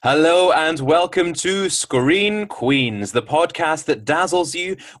Hello and welcome to Screen Queens, the podcast that dazzles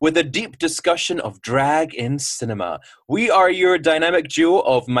you with a deep discussion of drag in cinema. We are your dynamic duo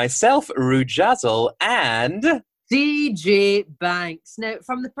of myself, Rujazzle, and... CJ Banks. Now,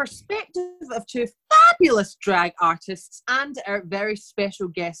 from the perspective of two fabulous drag artists and our very special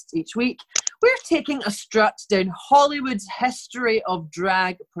guests each week, we're taking a strut down Hollywood's history of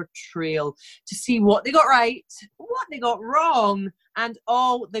drag portrayal to see what they got right, what they got wrong, and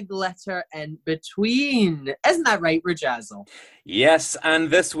all the glitter in between. Isn't that right, Rajazzle? Yes, and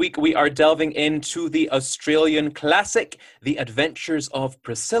this week we are delving into the Australian classic, The Adventures of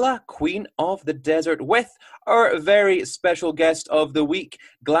Priscilla, Queen of the Desert, with our very special guest of the week,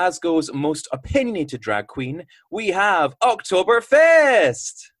 Glasgow's most opinionated drag queen. We have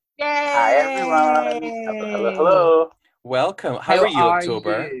Oktoberfest! Yay! Hi everyone! Hello. Welcome. How are you,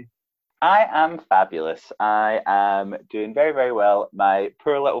 October? You? I am fabulous. I am doing very, very well. My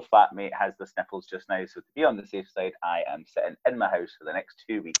poor little flatmate has the sniffles just now, so to be on the safe side, I am sitting in my house for the next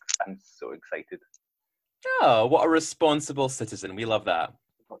 2 weeks. I'm so excited. Oh, what a responsible citizen. We love that.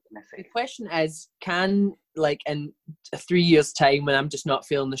 What can I The say? question is, can, in 3 years' time, when I'm just not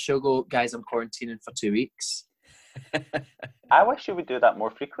feeling the show, go, guys, I'm quarantining for 2 weeks? I wish you would do that more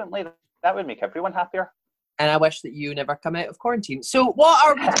frequently. That would make everyone happier. And I wish that you never come out of quarantine. So what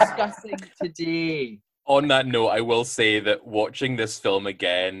are we discussing today? On that note, I will say that watching this film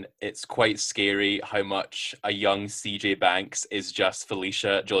again, it's quite scary how much a young CJ Banks is just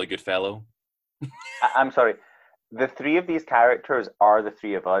Felicia Jolly Goodfellow. I'm sorry. The three of these characters are the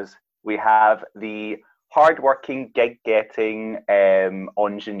three of us. We have the hardworking, gig-getting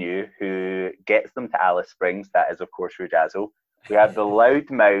ingenue who gets them to Alice Springs. That is, of course, Rujazzle. We have the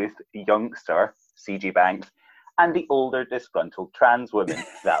loudmouth youngster, CJ Banks, and the older, disgruntled trans woman.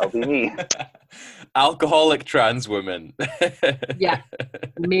 That'll be me. Alcoholic trans woman. Yeah,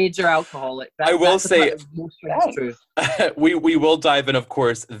 major alcoholic. I will say, most true. we will dive in, of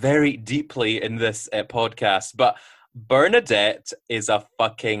course, very deeply in this podcast, but Bernadette is a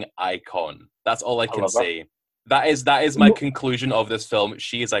fucking icon. That's all I can say. That is my conclusion of this film.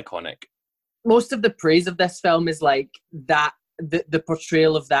 She is iconic. Most of the praise of this film is like that. The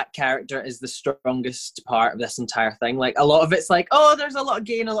portrayal of that character is the strongest part of this entire thing. Like, a lot of it's like, oh, there's a lot of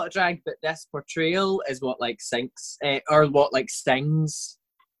gay and a lot of drag, but this portrayal is what like sinks or what like stings.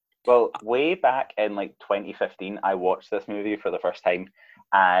 Well, way back in like 2015, I watched this movie for the first time,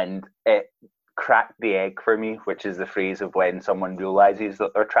 and it cracked the egg for me, which is the phrase of when someone realizes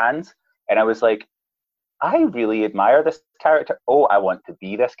that they're trans. And I was like, I really admire this character. Oh, I want to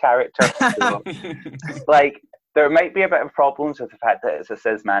be this character. So, like, there might be a bit of problems with the fact that it's a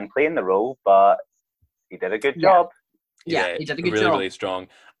cis man playing the role, but he did a good job. Yeah, he did a good really, job. really strong.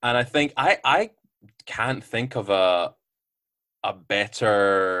 And I think I can't think of a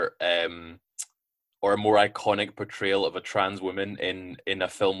better or a more iconic portrayal of a trans woman in a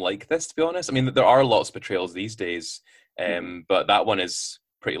film like this, to be honest. I mean, there are lots of portrayals these days, but that one is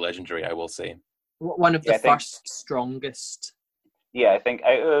pretty legendary, I will say. One of the first strongest. Yeah, I think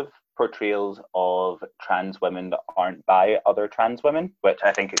out of portrayals of trans women that aren't by other trans women, which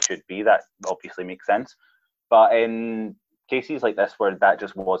I think it should be, that obviously makes sense. But in cases like this where that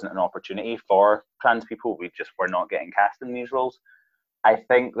just wasn't an opportunity for trans people, we just were not getting cast in these roles, I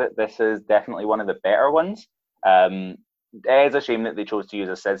think that this is definitely one of the better ones. It is a shame that they chose to use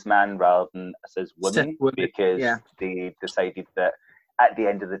a cis man rather than a cis woman, because they decided that at the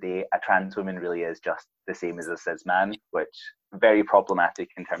end of the day, a trans woman really is just the same as a cis man, which very problematic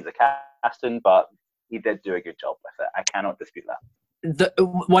in terms of casting, but he did do a good job with it. I cannot dispute that.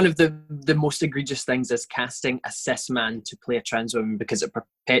 One of the most egregious things is casting a cis man to play a trans woman, because it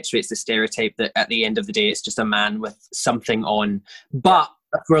perpetuates the stereotype that at the end of the day it's just a man with something on. But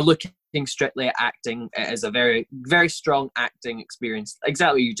if we're looking strictly at acting, it is a very, very strong acting experience.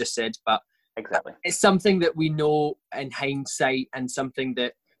 Exactly what you just said, but exactly, it's something that we know in hindsight, and something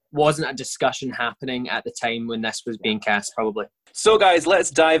that wasn't a discussion happening at the time when this was being cast, probably. So guys, let's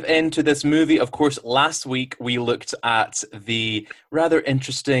dive into this movie. Of course, last week we looked at the rather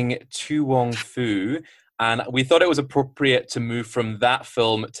interesting To Wong Foo, and we thought it was appropriate to move from that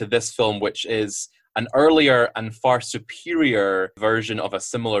film to this film, which is an earlier and far superior version of a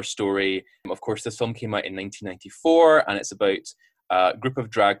similar story. Of course, this film came out in 1994, and it's about a group of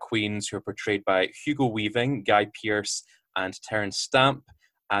drag queens who are portrayed by Hugo Weaving, Guy Pearce, and Terence Stamp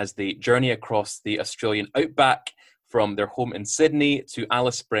as they journey across the Australian outback from their home in Sydney to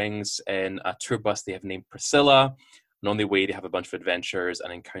Alice Springs in a tour bus they have named Priscilla. And on the way, they have a bunch of adventures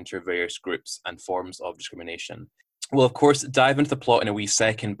and encounter various groups and forms of discrimination. We'll, of course, dive into the plot in a wee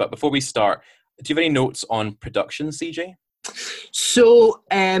second, but before we start, do you have any notes on production, CJ? So,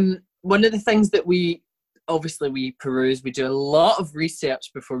 one of the things that we peruse, we do a lot of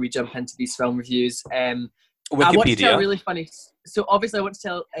research before we jump into these film reviews. I want to tell a Wikipedia. really funny. So, obviously, I want to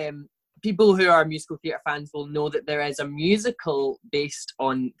tell people who are musical theatre fans will know that there is a musical based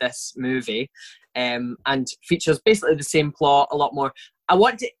on this movie, and features basically the same plot, a lot more. I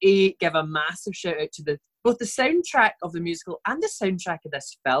want to give a massive shout out to both the soundtrack of the musical and the soundtrack of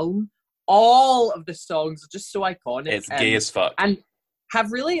this film. All of the songs are just so iconic. It's gay as fuck. And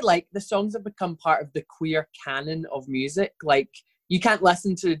have really, like, the songs have become part of the queer canon of music. Like, you can't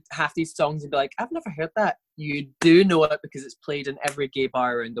listen to half these songs and be like, I've never heard that. You do know it because it's played in every gay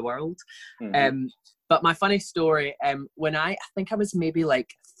bar around the world. Mm-hmm. But my funny story, when I think I was maybe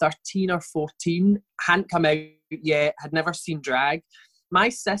like 13 or 14, hadn't come out yet, had never seen drag. My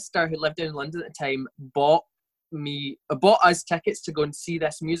sister, who lived in London at the time, bought us tickets to go and see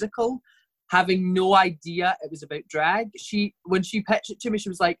this musical, having no idea it was about drag. When she pitched it to me, she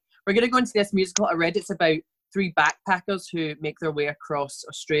was like, we're going to go into this musical. I read it's about 3 backpackers who make their way across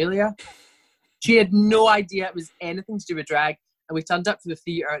Australia. She had no idea it was anything to do with drag. And we turned up to the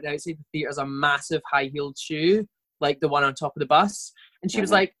theatre, and outside the theatre is a massive high-heeled shoe, like the one on top of the bus. And she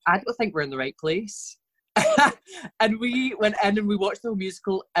was like, I don't think we're in the right place. And we went in and we watched the whole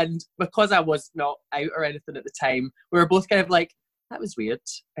musical, and because I was not out or anything at the time, we were both kind of like, that was weird.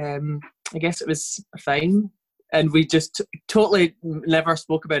 I guess it was fine. And we just totally never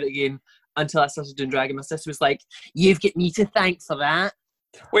spoke about it again until I started doing drag. And my sister was like, you've got me to thank for that.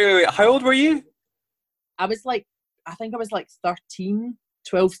 Wait. How old were you? I think I was like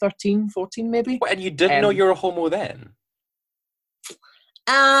 12, 13, 14 maybe. And you didn't know you were a homo then?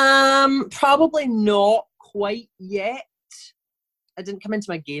 Probably not quite yet. I didn't come into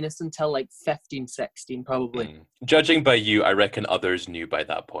my gayness until like 15, 16 probably. Judging by you, I reckon others knew by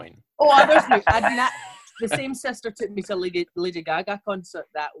that point. Oh, others knew. The same sister took me to Lady Gaga concert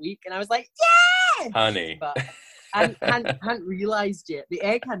that week, and I was like, yeah! Honey. But I hadn't realised yet. The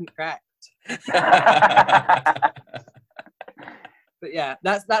egg hadn't cracked. But yeah,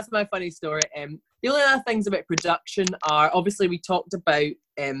 that's my funny story. The only other things about production are, obviously we talked about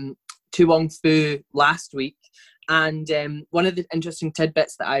To Wong Fu last week, and one of the interesting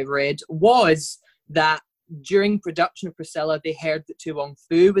tidbits that I read was that during production of Priscilla, they heard that To Wong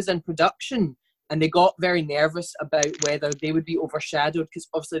Fu was in production, and they got very nervous about whether they would be overshadowed, because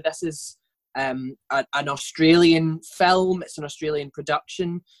obviously this is an Australian film, it's an Australian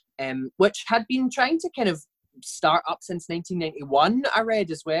production, which had been trying to kind of start up since 1991, I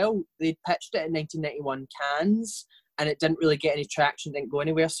read as well. They'd pitched it in 1991 Cannes, and it didn't really get any traction, didn't go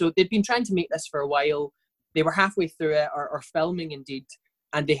anywhere. So they'd been trying to make this for a while. They were halfway through it, or filming indeed,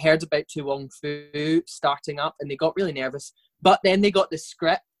 and they heard about To Wong Fu starting up, and they got really nervous. But then they got the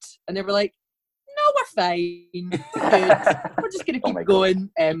script, and they were like, no, we're fine. We're good. We're just going to keep going.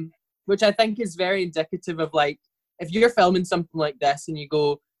 Which I think is very indicative of, like, if you're filming something like this and you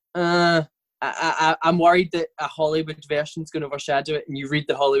go, I'm worried that a Hollywood version is going to overshadow it, and you read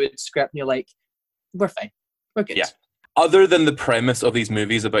the Hollywood script and you're like, we're fine. We're good. Yeah. Other than the premise of these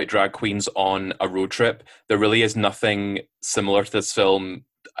movies about drag queens on a road trip, there really is nothing similar to this film,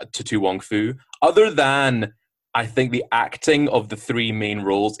 to To Wong Fu, other than I think the acting of the 3 main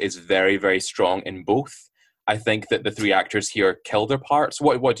roles is very, very strong in both. I think that the 3 actors here kill their parts.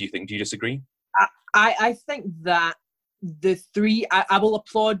 What do you think? Do you disagree? I think that the 3, I will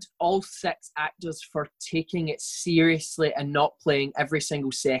applaud all 6 actors for taking it seriously and not playing every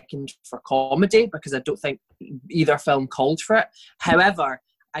single second for comedy, because I don't think either film called for it. However,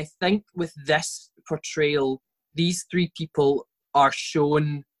 I think with this portrayal, these 3 people are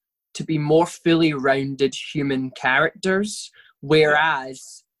shown to be more fully rounded human characters,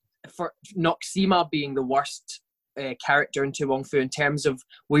 whereas for Noxima being the worst character in To Wong Fu, in terms of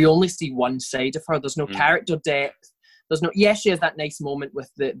we only see one side of her, there's no character depth. There's no, yes, she has that nice moment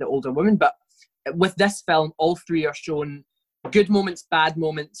with the older woman, but with this film, all 3 are shown good moments, bad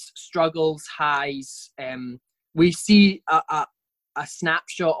moments, struggles, highs. We see a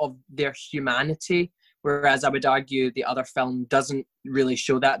snapshot of their humanity, whereas I would argue the other film doesn't really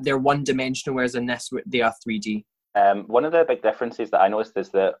show that. They're one-dimensional, whereas in this, they are 3D. One of the big differences that I noticed is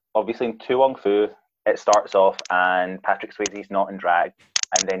that obviously in To Wong Fu, it starts off and Patrick Swayze's not in drag,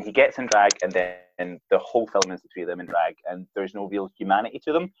 and then he gets in drag, and then the whole film is the 3 of them in drag, and there's no real humanity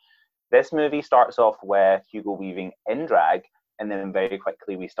to them. This movie starts off with Hugo Weaving in drag, and then very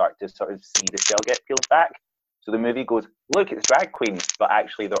quickly we start to sort of see the shell get peeled back. So the movie goes, look, it's drag queens, but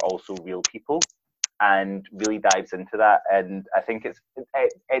actually they're also real people, and really dives into that. And I think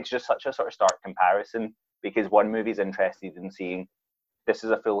it's just such a sort of stark comparison, because one movie is interested in seeing this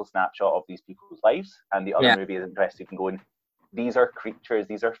is a full snapshot of these people's lives, and the other movie is interested in going, these are creatures,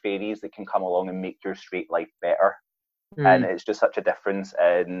 these are fairies that can come along and make your straight life better. And it's just such a difference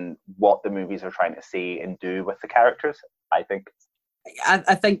in what the movies are trying to say and do with the characters, I think.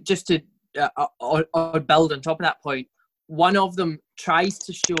 I think just to or build on top of that point, one of them tries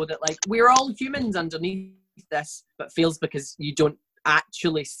to show that, like, we're all humans underneath this, but fails because you don't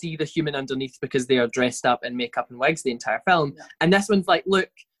actually see the human underneath because they are dressed up in makeup and wigs the entire film. Yeah. And this one's like, look,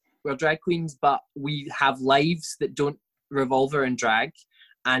 we're drag queens, but we have lives that don't revolve around drag,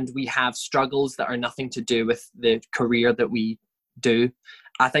 and we have struggles that are nothing to do with the career that we do.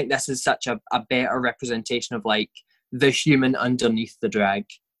 I think this is such a better representation of, like, the human underneath the drag.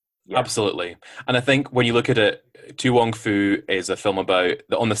 Yeah. Absolutely. And I think when you look at it, To Wong Foo is a film about,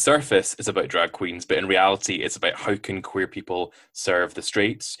 on the surface, it's about drag queens, but in reality, it's about how can queer people serve the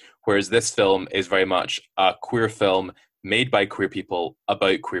straights, whereas this film is very much a queer film made by queer people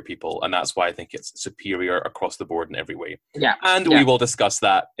about queer people, and that's why I think it's superior across the board in every way. Yeah. And we will discuss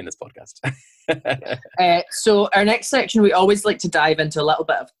that in this podcast. So our next section, we always like to dive into a little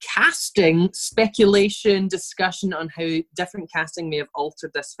bit of casting, speculation, discussion on how different casting may have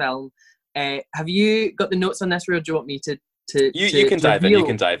altered this film. Have you got the notes on this, or do you want me to you can dive in. You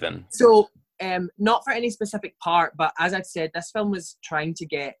can dive in. So, not for any specific part, but as I've said, this film was trying to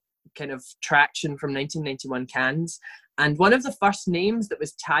get kind of traction from 1991 Cannes, and one of the first names that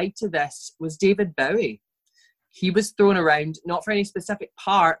was tied to this was David Bowie. He was thrown around, not for any specific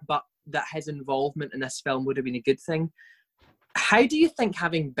part, but that his involvement in this film would have been a good thing. How do you think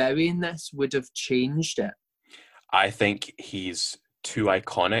having Bowie in this would have changed it? I think he's too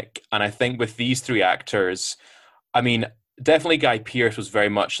iconic, and I think with these three actors, I mean, definitely Guy Pearce was very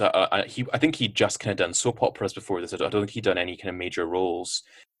much I think he'd just kind of done soap operas before this. I don't think he'd done any kind of major roles.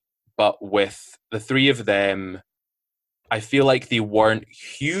 But with the three of them, I feel like they weren't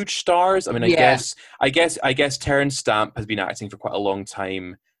huge stars. I mean, I guess Terence Stamp has been acting for quite a long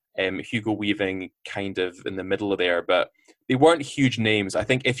time. Hugo Weaving kind of in the middle of there, but they weren't huge names. I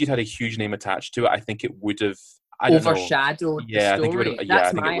think if you'd had a huge name attached to it, I think it would have overshadowed the story. I think it would. Yeah,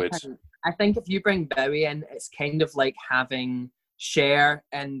 I think it would. Opinion. I think if you bring Bowie in, it's kind of like having Cher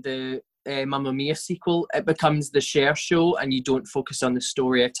in the Mamma Mia sequel. It becomes the Cher show, and you don't focus on the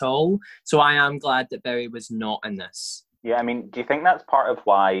story at all. So I am glad that Bowie was not in this. Yeah, I mean, do you think that's part of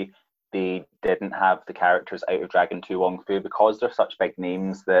why they didn't have the characters out of drag in To Wong Foo, because they're such big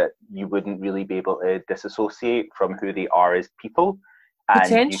names that you wouldn't really be able to disassociate from who they are as people,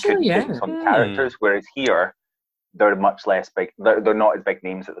 and you could focus on characters, whereas here they're much less big. They're not as big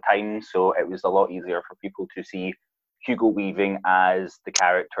names at the time, so it was a lot easier for people to see Hugo Weaving as the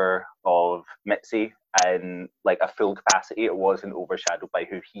character of Mitzi in like a full capacity. It wasn't overshadowed by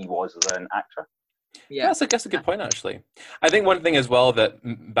who he was as an actor. Yeah, that's a good point, actually. I think one thing as well, that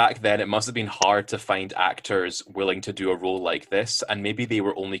back then it must have been hard to find actors willing to do a role like this, and maybe they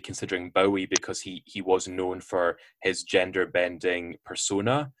were only considering Bowie because he was known for his gender-bending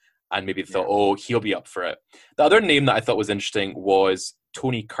persona, and maybe they thought, oh, he'll be up for it. The other name that I thought was interesting was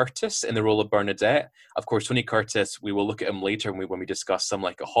Tony Curtis in the role of Bernadette. Of course, Tony Curtis, we will look at him later when we discuss Some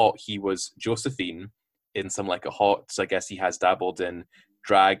Like It Hot. He was Josephine in Some Like It Hot, so I guess he has dabbled in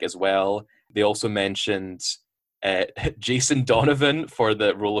drag as well. They also mentioned Jason Donovan for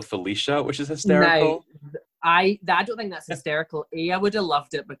the role of Felicia, which is hysterical. No, I don't think that's hysterical. I would have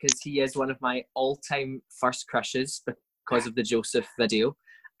loved it because he is one of my all-time first crushes because of the Joseph video.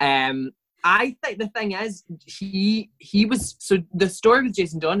 I think the thing is, he was, so the story with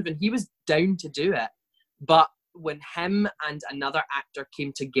Jason Donovan, he was down to do it, but when him and another actor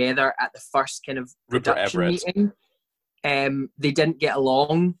came together at the first kind of production meeting, they didn't get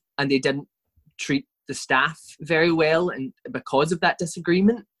along, and they didn't treat the staff very well, and because of that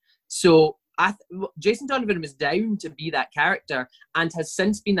disagreement. So Jason Donovan was down to be that character, and has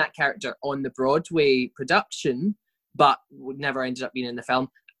since been that character on the Broadway production, but never ended up being in the film.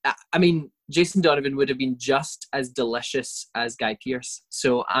 I mean, Jason Donovan would have been just as delicious as Guy Pearce,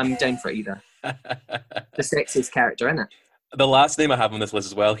 so I'm down for either. The sexiest character in it. The last name I have on this list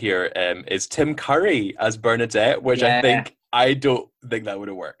as well here is Tim Curry as Bernadette, which I don't think that would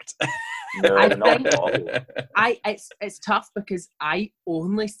have worked. No, not at all. It's tough because I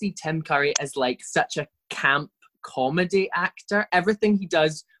only see Tim Curry as like such a camp comedy actor. Everything he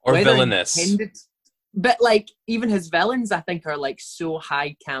does, or villainous. But like even his villains, I think, are like so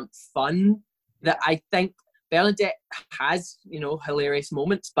high camp fun that I think Bernadette has, hilarious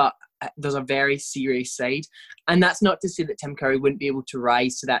moments, but there's a very serious side. And that's not to say that Tim Curry wouldn't be able to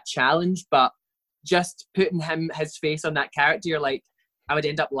rise to that challenge, but just putting his face on that character, you're like, I would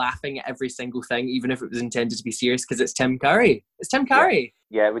end up laughing at every single thing, even if it was intended to be serious, because it's Tim Curry. It's Tim Curry.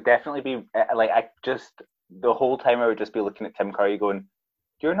 Yeah, it would definitely be, the whole time I would just be looking at Tim Curry going,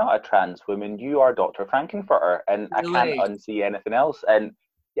 "You're not a trans woman. You are Dr. Frankenfurter," and I can't unsee anything else. And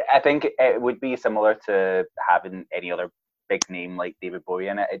I think it would be similar to having any other big name like David Bowie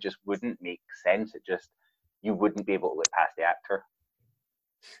in it. It just wouldn't make sense. You wouldn't be able to look past the actor.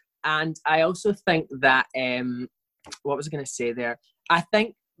 And I also think that what was I going to say there? I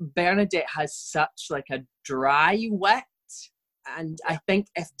think Bernadette has such like a dry wit, and I think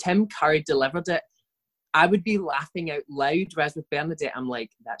if Tim Curry delivered it, I would be laughing out loud. Whereas with Bernadette, I'm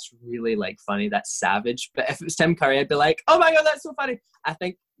like, that's really like funny, that's savage. But if it was Tim Curry, I'd be like, oh my god, that's so funny. I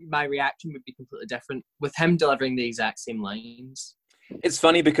think my reaction would be completely different with him delivering the exact same lines. It's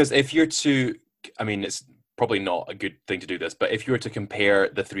funny because if you're to, I mean, it's probably not a good thing to do this, but if you were to compare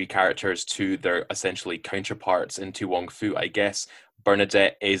the three characters to their essentially counterparts in To Wong Foo, I guess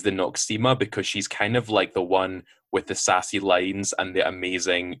Bernadette is the Noxema because she's kind of like the one with the sassy lines and the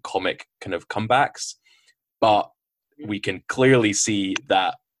amazing comic kind of comebacks. But we can clearly see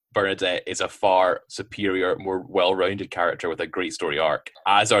that Bernadette is a far superior, more well-rounded character with a great story arc,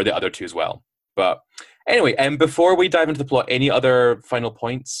 as are the other two as well. But anyway, before we dive into the plot, any other final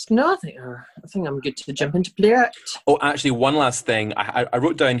points? No, I think I'm good to jump into play it. Oh, actually, one last thing. I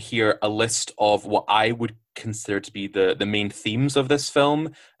wrote down here a list of what I would consider to be the main themes of this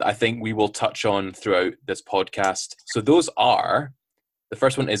film that I think we will touch on throughout this podcast. So those are, the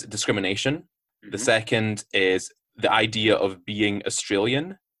first one is discrimination. The second is the idea of being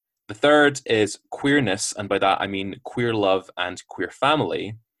Australian. The third is queerness, and by that I mean queer love and queer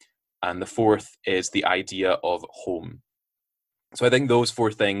family. And the fourth is the idea of home. So I think those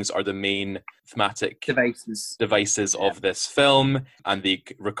four things are the main thematic devices of this film, and they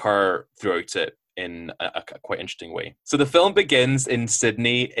recur throughout it in a quite interesting way. So the film begins in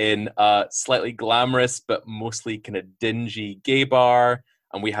Sydney in a slightly glamorous but mostly kind of dingy gay bar.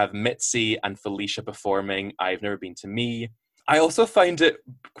 And we have Mitzi and Felicia performing I've Never Been to Me. I also find it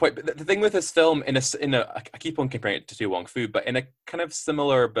quite... The thing with this film, I keep on comparing it to To Wong Foo, but in a kind of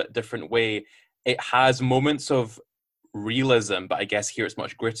similar but different way, it has moments of realism, but I guess here it's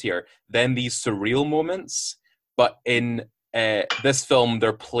much grittier, than these surreal moments. But in this film,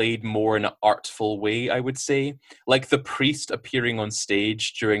 they're played more in an artful way, I would say. Like the priest appearing on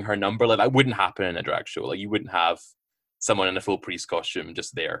stage during her number, like that wouldn't happen in a drag show. Like you wouldn't have someone in a full priest costume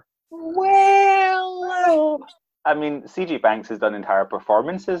just there. Well, I mean, CJ Banks has done entire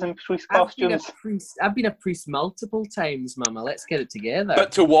performances in priest costumes. I've been a priest multiple times, Mama. Let's get it together.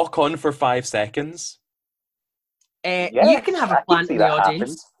 But to walk on for 5 seconds? You can have a plant in the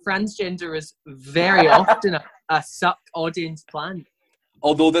audience. Transgender is very often a suck audience plant.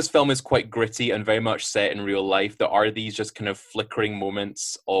 Although this film is quite gritty and very much set in real life, there are these just kind of flickering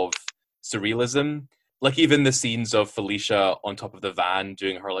moments of surrealism. Like even the scenes of Felicia on top of the van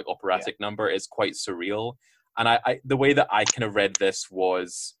doing her like operatic number is quite surreal. And I the way that I kind of read this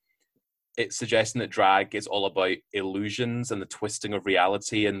was it's suggesting that drag is all about illusions and the twisting of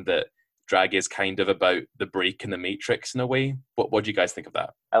reality, and that drag is kind of about the break in the Matrix in a way. What do you guys think of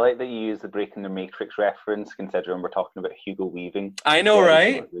that? I like that you use the break in the Matrix reference, considering we're talking about Hugo Weaving. I know,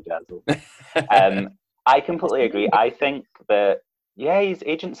 right? I completely agree. I think that, he's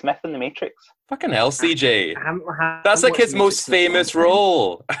Agent Smith in the Matrix. Fucking hell, CJ. That's like his most famous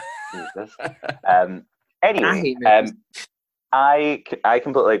role. Jesus. Anyway, I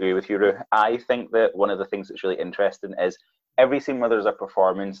completely agree with you, Ru. I think that one of the things that's really interesting is every scene where there's a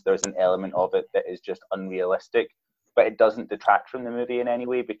performance, there's an element of it that is just unrealistic, but it doesn't detract from the movie in any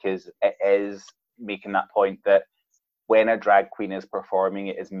way, because it is making that point that when a drag queen is performing,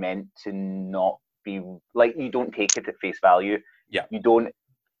 it is meant to not be, like, you don't take it at face value. Yeah. You don't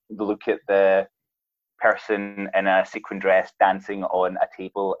look at the person in a sequin dress dancing on a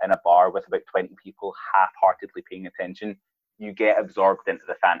table in a bar with about 20 people half-heartedly paying attention. You get absorbed into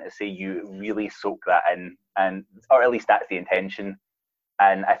the fantasy. You really soak that in, or at least that's the intention.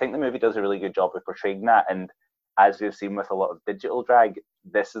 And I think the movie does a really good job of portraying that. And as we've seen with a lot of digital drag,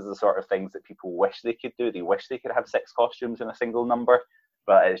 this is the sort of things that people wish they could do. They wish they could have 6 costumes in a single number,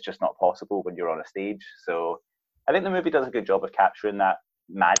 but it's just not possible when you're on a stage. So I think the movie does a good job of capturing that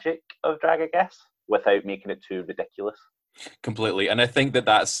magic of drag, I guess, without making it too ridiculous. Completely. And I think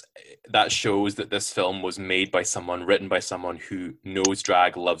that shows that this film was made by someone, written by someone who knows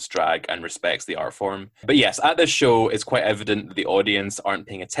drag, loves drag, and respects the art form. But yes, at this show, it's quite evident that the audience aren't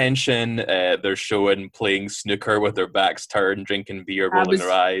paying attention. They're showing playing snooker with their backs turned, drinking beer, rolling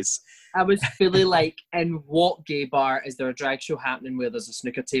their eyes. I was fully like, in what gay bar is there a drag show happening where there's a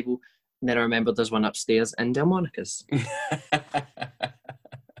snooker table? And then I remembered there's one upstairs in Delmonico's.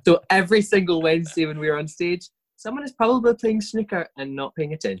 So every single Wednesday when we were on stage, someone is probably playing snooker and not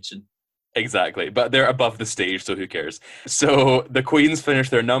paying attention. Exactly, but they're above the stage, so who cares? So the Queens finish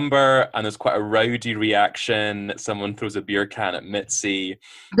their number, and there's quite a rowdy reaction. Someone throws a beer can at Mitzi.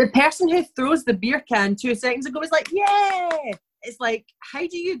 The person who throws the beer can 2 seconds ago was like, yeah! It's like, how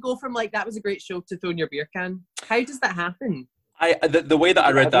do you go from like, that was a great show to throwing your beer can? How does that happen? The way that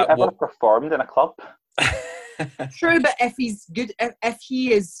I read that... Have you ever performed in a club? True, but if he's good, if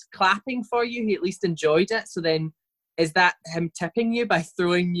he is clapping for you, he at least enjoyed it. So then, is that him tipping you by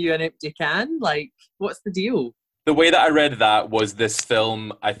throwing you an empty can? Like, what's the deal? The way that I read that was this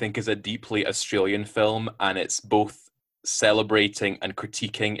film, I think, is a deeply Australian film, and it's both celebrating and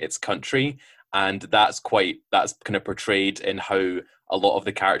critiquing its country, and that's kind of portrayed in how a lot of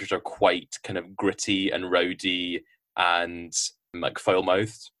the characters are quite kind of gritty and rowdy and like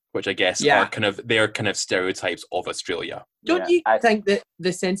foul-mouthed, which I guess are kind of stereotypes of Australia. Don't you think that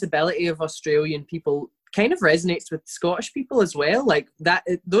the sensibility of Australian people kind of resonates with Scottish people as well? Like that,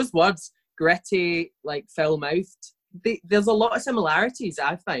 those words, gritty, like foul-mouthed, there's a lot of similarities,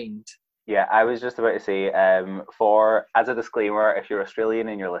 I find. Yeah, I was just about to say, as a disclaimer, if you're Australian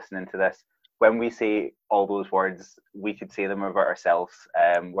and you're listening to this, when we say all those words, we could say them about ourselves.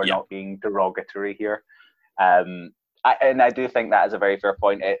 We're not being derogatory here. I do think that is a very fair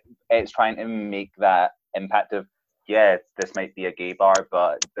point. It's trying to make that impact of, this might be a gay bar,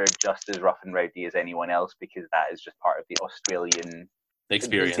 but they're just as rough and rowdy as anyone else because that is just part of the Australian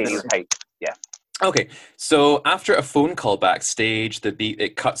experience. Stereotype. Yeah. Okay, so after a phone call backstage,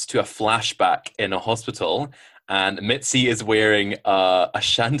 it cuts to a flashback in a hospital, and Mitzi is wearing a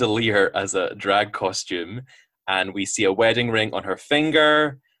chandelier as a drag costume, and we see a wedding ring on her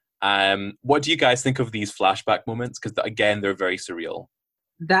finger. What do you guys think of these flashback moments? Because again, they're very surreal.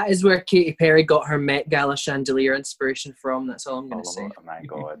 That is where Katy Perry got her Met Gala chandelier inspiration from. That's all I'm going to say. Oh my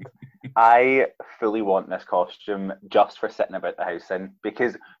God. I fully want this costume just for sitting about the house in,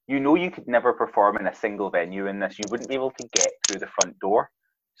 because you could never perform in a single venue in this. You wouldn't be able to get through the front door.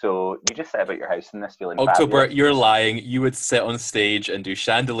 So you just sit about your house in this feeling October, fabulous. You're lying. You would sit on stage and do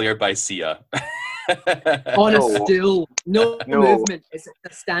Chandelier by Sia. On a stool. No movement. It's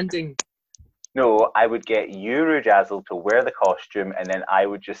a standing. No, I would get you, Rujazzle, to wear the costume, and then I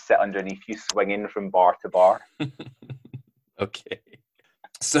would just sit underneath you swinging from bar to bar. Okay.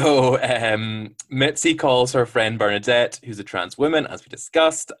 So Mitzi calls her friend Bernadette, who's a trans woman, as we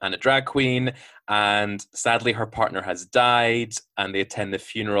discussed, and a drag queen, and sadly her partner has died, and they attend the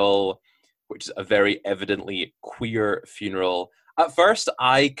funeral, which is a very evidently queer funeral. At first,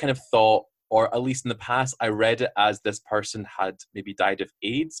 I kind of thought, or at least in the past, I read it as this person had maybe died of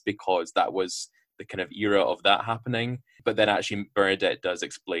AIDS because that was the kind of era of that happening. But then actually Bernadette does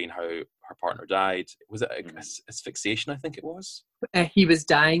explain how her partner died. Was it asphyxiation, I think it was? He was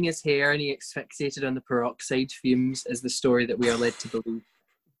dyeing his hair and he asphyxiated on the peroxide fumes, is the story that we are led to believe.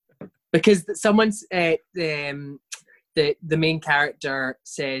 Because someone's... The main character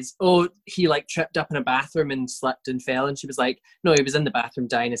says, he like tripped up in a bathroom and slipped and fell, and she was like, no, he was in the bathroom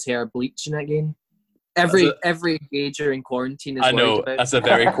dyeing his hair, bleaching again. Every gay during quarantine is worried about. That's a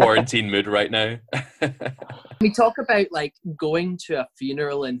very quarantine mood right now. We talk about like going to a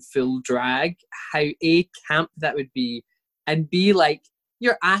funeral in full drag, how A, camp that would be, and B, like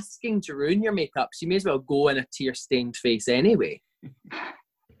you're asking to ruin your makeup, so you may as well go in a tear-stained face anyway.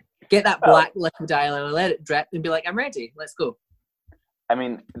 Get that black liquid eyeliner, let it drip, and be like, I'm ready, let's go. I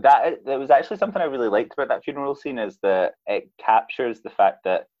mean, that was actually something I really liked about that funeral scene, is that it captures the fact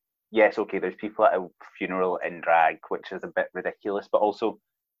that, yes, okay, there's people at a funeral in drag, which is a bit ridiculous, but also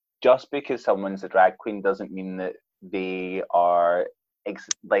just because someone's a drag queen doesn't mean that they are,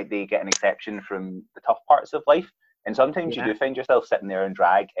 they get an exception from the tough parts of life. And sometimes you do find yourself sitting there in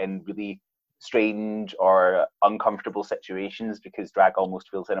drag in really strange or uncomfortable situations because drag almost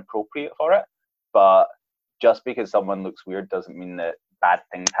feels inappropriate for it. But just because someone looks weird doesn't mean that bad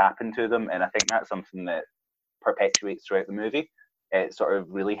things happen to them. And I think that's something that perpetuates throughout the movie. It's sort of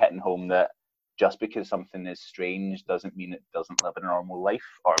really hitting home that just because something is strange doesn't mean it doesn't live a normal life,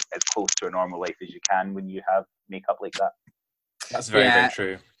 or as close to a normal life as you can when you have makeup like that. That's very, very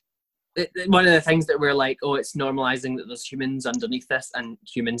true. One of the things that we're like, it's normalizing that there's humans underneath this and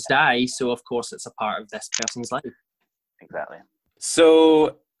humans die, so of course it's a part of this person's life. Exactly.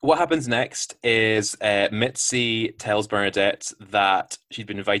 So what happens next is Mitzi tells Bernadette that she'd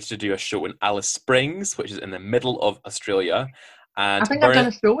been invited to do a show in Alice Springs, which is in the middle of Australia. And I think I've done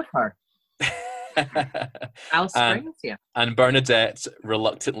a show with her. Alice Springs, yeah. And Bernadette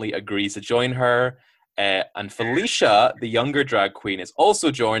reluctantly agrees to join her. And Felicia, the younger drag queen, is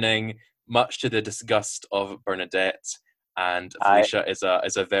also joining, much to the disgust of Bernadette. And Felicia is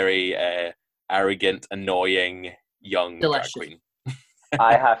a very arrogant, annoying young drag queen.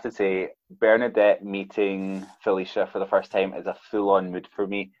 I have to say, Bernadette meeting Felicia for the first time is a full-on mood for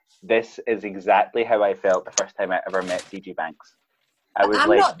me. This is exactly how I felt the first time I ever met DG Banks. I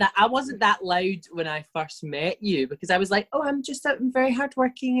wasn't that loud when I first met you because I was like, oh, I'm very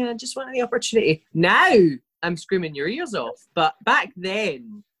hardworking and I just wanted the opportunity. Now I'm screaming your ears off. But back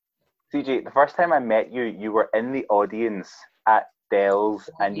then, CJ, the first time I met you, you were in the audience at Dell's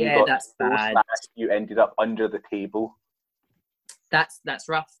and you got that's so bad. smashed you ended up under the table. That's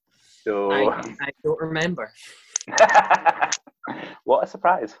rough. So I don't remember. What a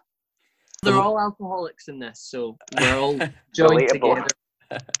surprise. They're all alcoholics in this, so we're all joined together.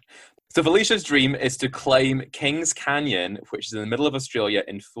 So Felicia's dream is to climb Kings Canyon, which is in the middle of Australia,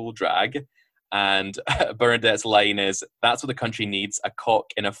 in full drag. And Bernadette's line is, that's what the country needs, a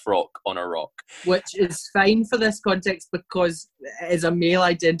cock in a frock on a rock. Which is fine for this context because it is a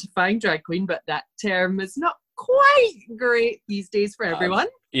male-identifying drag queen, but that term is not quite great these days for everyone.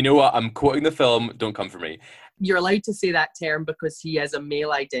 You know what? I'm quoting the film. Don't come for me. You're allowed to say that term because he is a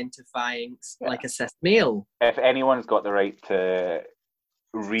male-identifying, like a cis male. If anyone's got the right to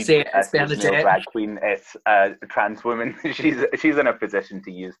read Say it, as a Bernadette. male drag queen, it's a trans woman. She's in a position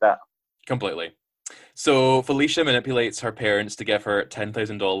to use that. Completely. So Felicia manipulates her parents to give her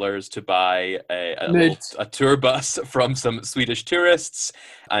 $10,000 to buy a tour bus from some Swedish tourists,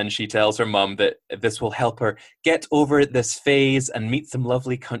 and she tells her mum that this will help her get over this phase and meet some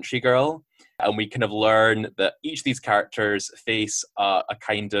lovely country girl. And we kind of learn that each of these characters face a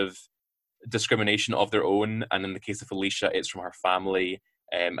kind of discrimination of their own, and in the case of Felicia, it's from her family.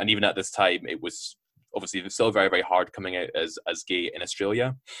 And even at this time, it was obviously still very, very hard coming out as gay in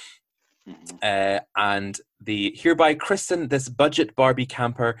Australia. And the hereby christen this budget Barbie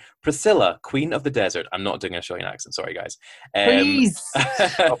camper Priscilla, Queen of the Desert. I'm not doing an Australian accent, sorry guys. Please.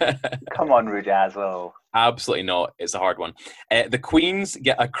 Come on, Rudazzle. Absolutely not. It's a hard one. The queens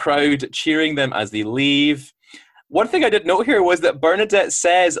get a crowd cheering them as they leave. One thing I did note here was that Bernadette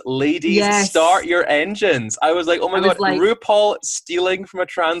says, ladies, start your engines. I was like, oh my God, RuPaul stealing from a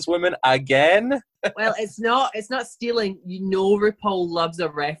trans woman again? Well, it's not stealing. You know RuPaul loves a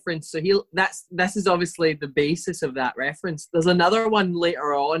reference. So this is obviously the basis of that reference. There's another one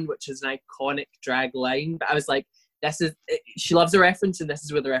later on, which is an iconic drag line. But I was like, she loves a reference and this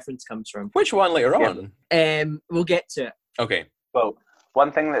is where the reference comes from. Which one later on? We'll get to it. Okay. Well,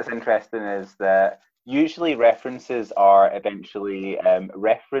 one thing that's interesting is that usually references are eventually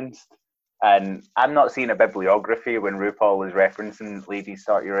referenced, and I'm not seeing a bibliography when RuPaul is referencing "Ladies,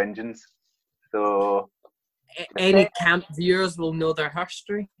 Start Your Engines." So, any camp viewers will know their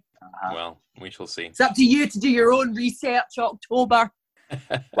history. Well, we shall see. It's up to you to do your own research, October.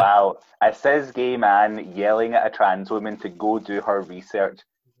 Wow, a cis gay man yelling at a trans woman to go do her research.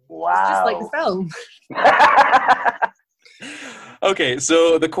 Wow, it's just like the film. Okay,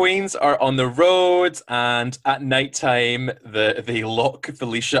 so the queens are on the road, and at nighttime, they lock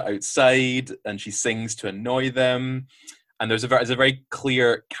Felicia outside, and she sings to annoy them. And there's a very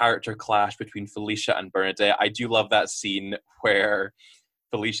clear character clash between Felicia and Bernadette. I do love that scene where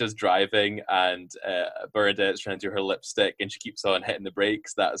Felicia's driving and Bernadette's trying to do her lipstick, and she keeps on hitting the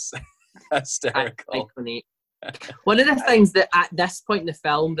brakes. That's hysterical. One of the things that at this point in the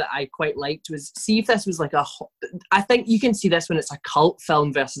film that I quite liked was, see if this was like I think you can see this when it's a cult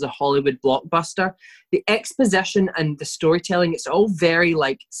film versus a Hollywood blockbuster. The exposition and the storytelling, it's all very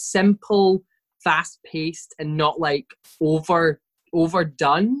like simple, fast-paced, and not like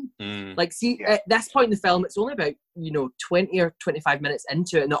overdone. Like, see, at this point in the film, it's only about 20 or 25 minutes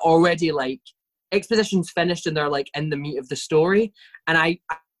into it, and they're already like exposition's finished and they're like in the meat of the story. And I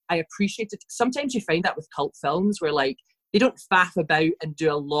appreciate it. Sometimes you find that with cult films where like they don't faff about and do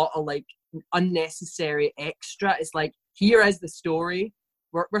a lot of like unnecessary extra. It's like, here is the story.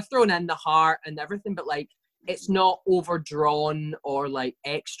 We're throwing in the heart and everything, but like it's not overdrawn or like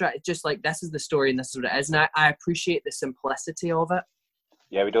extra. It's just like, this is the story and this is what it is. And I appreciate the simplicity of it.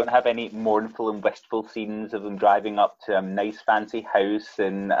 Yeah, we don't have any mournful and wistful scenes of them driving up to a nice fancy house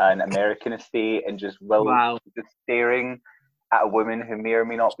in an American estate and just just staring at a woman who may or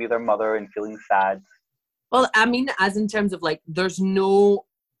may not be their mother and feeling sad. Well, I mean, as in terms of like, there's no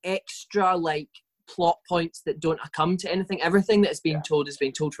extra like plot points that don't come to anything. Everything that is being told is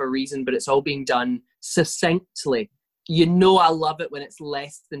being told for a reason, but it's all being done succinctly. I love it when it's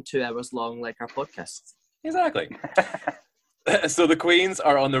less than 2 hours long, like our podcasts. Exactly. So the queens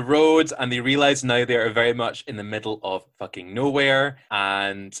are on the road and they realize now they are very much in the middle of fucking nowhere,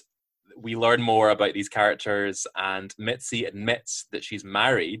 and we learn more about these characters, and Mitzi admits that she's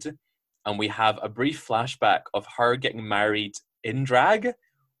married, and we have a brief flashback of her getting married in drag,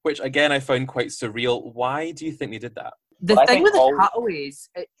 which again I found quite surreal. Why do you think they did that? The Well, I thing think with the all- cutaways,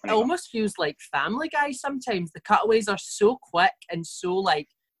 it There you go. almost feels like Family Guy sometimes. The cutaways are so quick and so like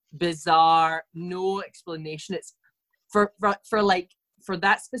bizarre, no explanation. It's for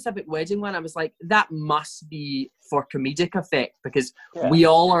that specific wedding one, I was like, that must be for comedic effect, because Yeah. we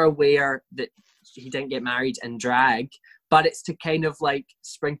all are aware that he didn't get married in drag, but it's to kind of like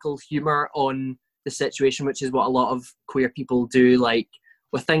sprinkle humor on the situation, which is what a lot of queer people do, like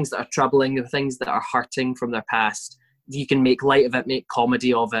with things that are troubling, the things that are hurting from their past. You can make light of it, make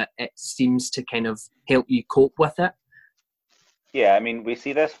comedy of it. It seems to kind of help you cope with it. Yeah, I mean, we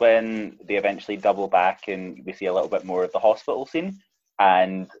see this when they eventually double back and we see a little bit more of the hospital scene.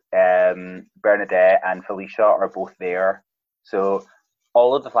 And Bernadette and Felicia are both there. So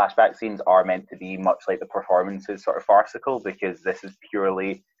all of the flashback scenes are meant to be much like the performances, sort of farcical, because this is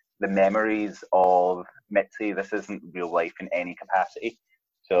purely the memories of Mitzi. This isn't real life in any capacity.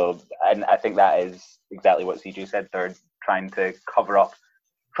 So, and I think that is exactly what CJ said. They're trying to cover up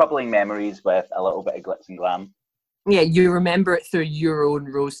troubling memories with a little bit of glitz and glam. Yeah, you remember it through your own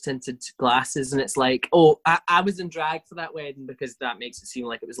rose-tinted glasses, and it's like, oh, I was in drag for that wedding, because that makes it seem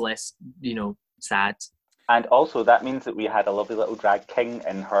like it was less, sad. And also, that means that we had a lovely little drag king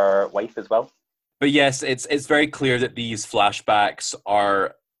and her wife as well. But yes, it's very clear that these flashbacks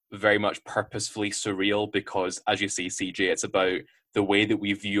are very much purposefully surreal because, as you say, CJ, it's about the way that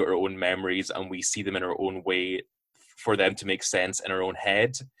we view our own memories and we see them in our own way for them to make sense in our own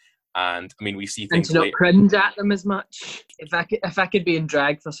head. And I mean, we see things and to not cringe at them as much. If I could be in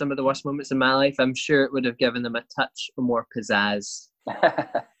drag for some of the worst moments in my life, I'm sure it would have given them a touch more pizzazz.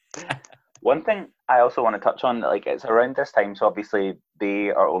 One thing I also want to touch on, like, it's around this time, so obviously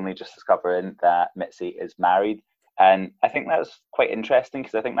they are only just discovering that Mitzi is married, and I think that's quite interesting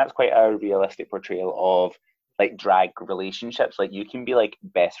because I think that's quite a realistic portrayal of like drag relationships. Like, you can be like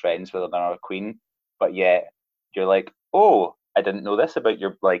best friends with another queen, but yet you're like, oh, I didn't know this about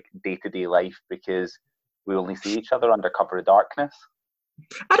your like day-to-day life because we only see each other under cover of darkness.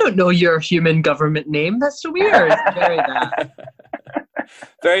 I don't know your human government name. That's so weird. Very that.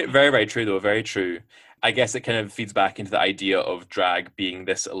 Very, very, very true, though. Very true. I guess it kind of feeds back into the idea of drag being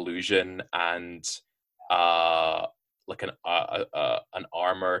this illusion and like an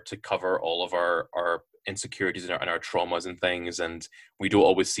armor to cover all of our insecurities and our traumas and things, and we don't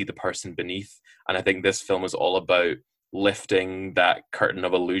always see the person beneath. And I think this film is all about lifting that curtain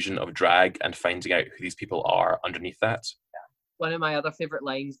of illusion of drag and finding out who these people are underneath that. One of my other favourite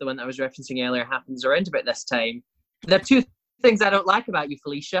lines, the one that I was referencing earlier, happens around about this time. There are two things I don't like about you,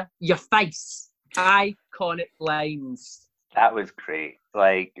 Felicia. Your face. Iconic lines. That was great.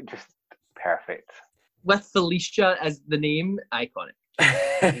 Like, just perfect. With Felicia as the name, iconic.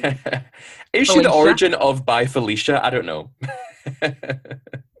 Is she the origin of By Felicia? I don't know.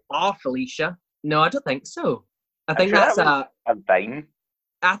 Felicia? No, I don't think so. I think sure that's a Vine.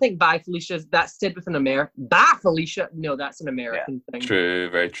 I think By Felicia, that's said with an American. By Felicia? No, that's an American thing. True,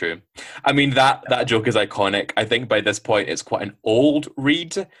 very true. I mean, that joke is iconic. I think by this point it's quite an old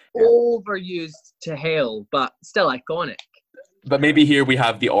read. Overused to hell, but still iconic. But maybe here we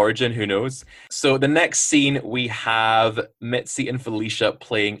have the origin, who knows? So the next scene, we have Mitzi and Felicia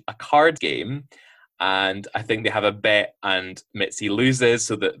playing a card game. And I think they have a bet and Mitzi loses,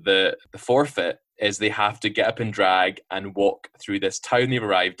 so that the forfeit is they have to get up in drag and walk through this town they've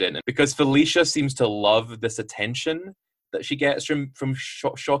arrived in. Because Felicia seems to love this attention that she gets from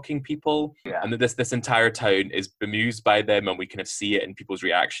shocking people. Yeah. And that this entire town is bemused by them, and we kind of see it in people's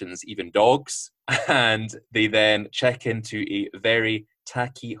reactions, even dogs. And they then check into a very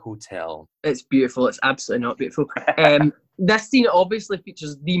tacky hotel. It's beautiful. It's absolutely not beautiful. This scene obviously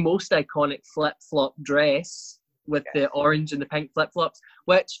features the most iconic flip-flop dress with the orange and the pink flip-flops,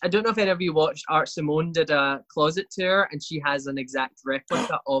 which I don't know if any of you watched. Art Simone did a closet tour, and she has an exact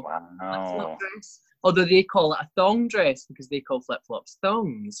replica of a flip-flop dress. Although they call it a thong dress because they call flip-flops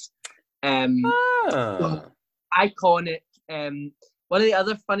thongs. So iconic. One of the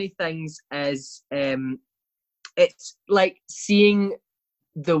other funny things is it's like seeing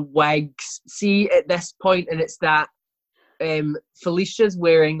the wigs. See at this point, and it's that Felicia's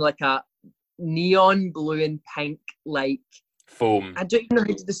wearing like a neon blue and pink, like foam. I don't even know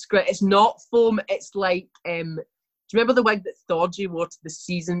how to describe it. It's not foam. It's like do you remember the wig that Thorgy wore to the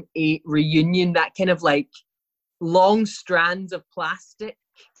season 8 reunion? That kind of like long strands of plastic.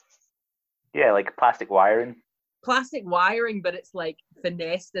 Yeah, like plastic wiring. Plastic wiring, but it's like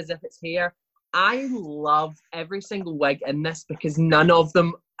finessed as if it's hair. I love every single wig in this because none of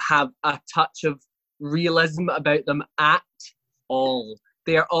them have a touch of realism about them at all.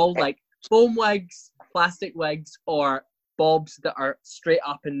 They're all like foam wigs, plastic wigs, or bobs that are straight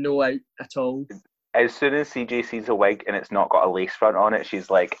up and no out at all. as soon as CJ sees a wig and it's not got a lace front on it, she's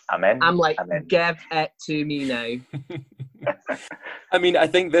like, I'm in. I'm like, I'm in. give it to me now. I mean, I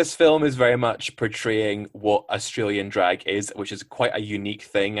think this film is very much portraying what Australian drag is, which is quite a unique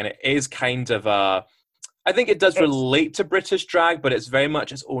thing. And it is kind of I think it does relate to British drag, but it's very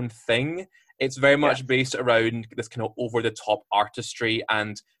much its own thing. It's very much based around this kind of over-the-top artistry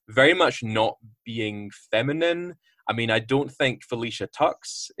and very much not being feminine. I mean, I don't think Felicia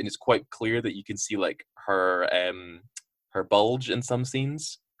tucks, and it's quite clear that you can see like her bulge in some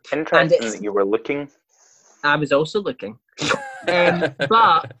scenes. Interesting that you were looking. I was also looking.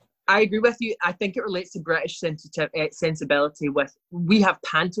 But I agree with you. I think it relates to British sensibility. We have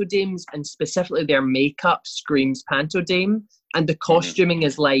panto dames, and specifically their makeup screams panto dame, and the costuming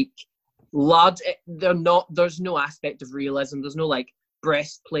is like there's no aspect of realism. There's no like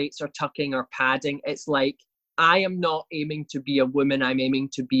breastplates or tucking or padding. It's like, I am not aiming to be a woman. I'm aiming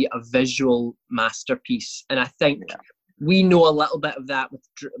to be a visual masterpiece, and I think we know a little bit of that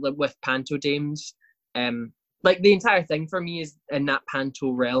with panto dames. Like the entire thing for me is in that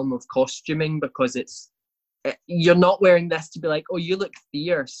panto realm of costuming, because you're not wearing this to be like, oh, you look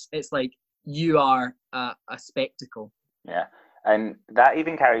fierce. It's like, you are a spectacle. Yeah. And that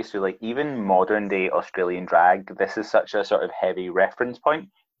even carries through, like, even modern day Australian drag. This is such a sort of heavy reference point.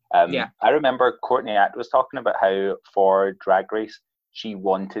 I remember Courtney Act was talking about how for Drag Race, she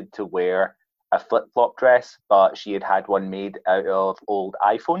wanted to wear a flip-flop dress, but she had one made out of old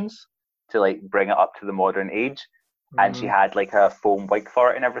iPhones to like bring it up to the modern age. And she had like a foam wig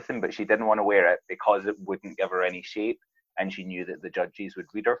for it and everything, but she didn't want to wear it because it wouldn't give her any shape, and she knew that the judges would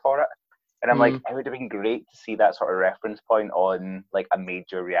read her for it. And I'm like, it would have been great to see that sort of reference point on like a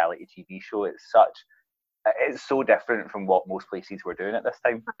major reality TV show. It's so different from what most places were doing at this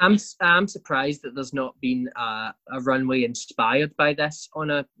time. I'm surprised that there's not been a runway inspired by this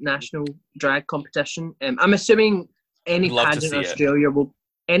on a national drag competition. I'm assuming any pageant in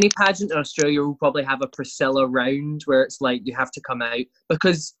Australia will probably have a Priscilla round where it's like you have to come out,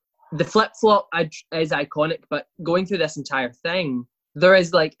 because the flip-flop is iconic, but going through this entire thing, there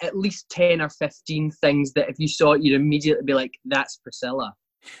is like at least 10 or 15 things that if you saw it, you'd immediately be like, that's Priscilla.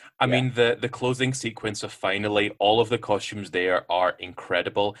 I mean, the closing sequence of Finally, all of the costumes there are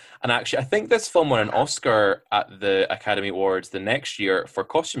incredible. And actually, I think this film won an Oscar at the Academy Awards the next year for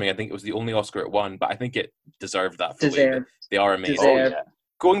costuming. I think it was the only Oscar it won, but I think it deserved that fully. They are amazing.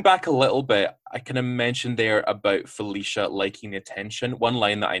 Going back a little bit, I kind of mentioned there about Felicia liking the attention. One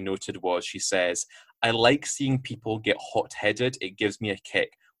line that I noted was, she says, I like seeing people get hot-headed. It gives me a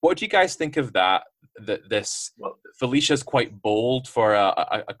kick. What do you guys think of that? Felicia's quite bold for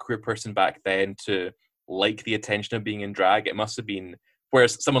a queer person back then to like the attention of being in drag. It must have been,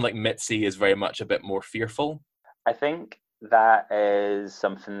 whereas someone like Mitzi is very much a bit more fearful. I think that is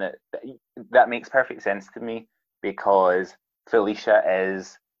something that makes perfect sense to me, because Felicia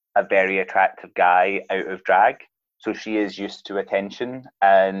is a very attractive guy out of drag, so she is used to attention,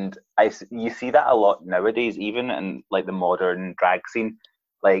 and you see that a lot nowadays, even in like the modern drag scene.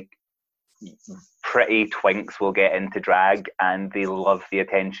 Like, pretty twinks will get into drag and they love the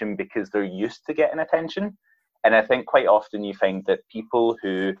attention because they're used to getting attention. And I think quite often you find that people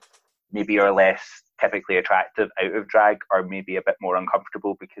who maybe are less typically attractive out of drag are maybe a bit more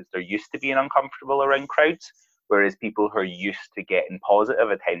uncomfortable because they're used to being uncomfortable around crowds, whereas people who are used to getting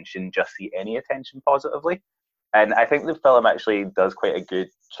positive attention just see any attention positively. And I think the film actually does quite a good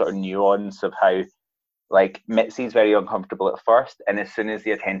sort of nuance of how, like, Mitzi's very uncomfortable at first, and as soon as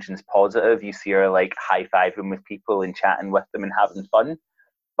the attention's positive, you see her like high-fiving with people and chatting with them and having fun.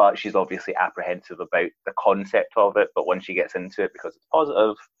 But she's obviously apprehensive about the concept of it. But once she gets into it, because it's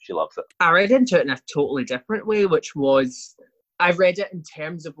positive, she loves it. I read into it in a totally different way, which was, I read it in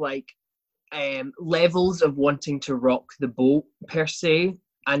terms of like levels of wanting to rock the boat per se,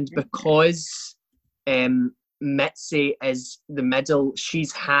 and because Mitzi is the middle,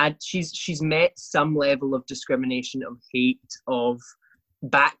 she's met some level of discrimination, of hate, of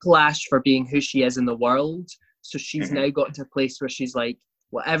backlash for being who she is in the world. So she's now got to a place where she's like,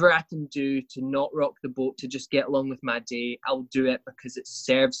 whatever I can do to not rock the boat, to just get along with my day, I'll do it, because it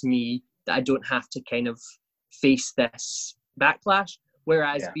serves me that I don't have to kind of face this backlash.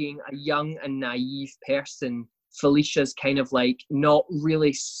 Whereas being a young and naive person, Felicia's kind of like not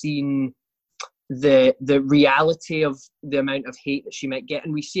really seen the reality of the amount of hate that she might get.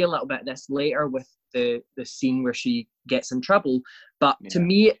 And we see a little bit of this later with the scene where she gets in trouble. But to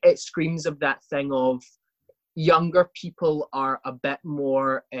me, it screams of that thing of younger people are a bit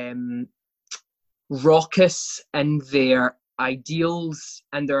more raucous in their ideals,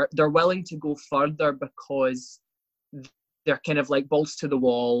 and they're willing to go further because they're kind of like balls to the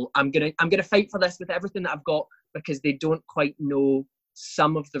wall. I'm gonna fight for this with everything that I've got, because they don't quite know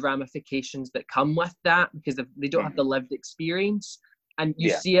some of the ramifications that come with that, because they don't have the lived experience. And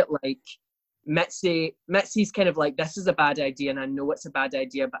you see it like Mitzi's kind of like, this is a bad idea, and I know it's a bad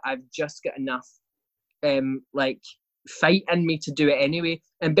idea, but I've just got enough like fight in me to do it anyway.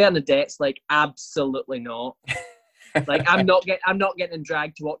 And Bernadette's like, absolutely not. Like, I'm not getting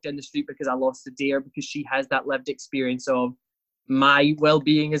dragged to walk down the street because I lost a dare, because she has that lived experience of, my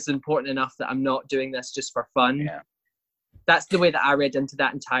well-being is important enough that I'm not doing this just for fun. Yeah. That's the way that I read into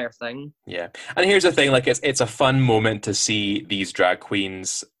that entire thing. Yeah. And here's the thing, like, it's a fun moment to see these drag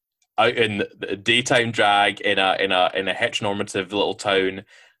queens out in the daytime drag in a heteronormative little town.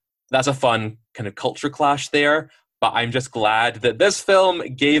 That's a fun kind of culture clash there. But I'm just glad that this film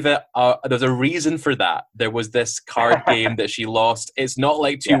gave it there's a reason for that. There was this card game that she lost. It's not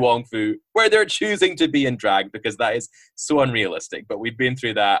like Tu Wong Fu, where they're choosing to be in drag, because that is so unrealistic. But we've been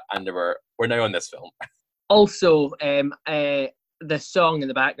through that, and we're now on this film. Also, the song in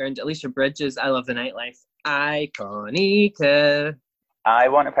the background, Alicia Bridges, I Love the Nightlife. Iconica. I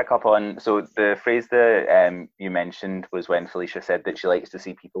want to pick up on, so the phrase that you mentioned was when Felicia said that she likes to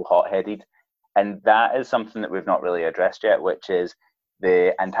see people hot-headed. And that is something that we've not really addressed yet, which is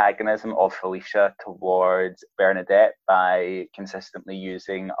the antagonism of Felicia towards Bernadette by consistently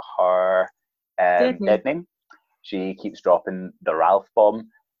using her dead name. She keeps dropping the Ralph bomb.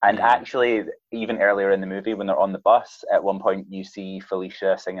 And actually, even earlier in the movie, when they're on the bus, at one point you see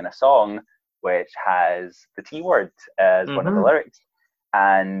Felicia singing a song which has the T word as one of the lyrics.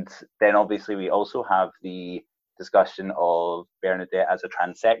 And then obviously we also have the discussion of Bernadette as a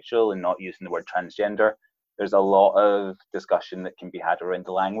transsexual and not using the word transgender. There's a lot of discussion that can be had around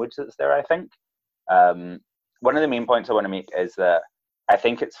the language that's there, I think. One of the main points I want to make is that I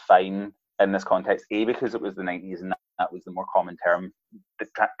think it's fine in this context, because it was the 90s and that was the more common term. The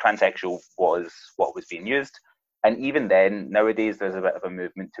transsexual was what was being used. And even then, nowadays, there's a bit of a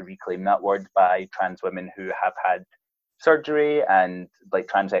movement to reclaim that word by trans women who have had surgery, and like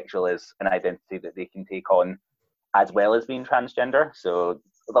transsexual is an identity that they can take on as well as being transgender. So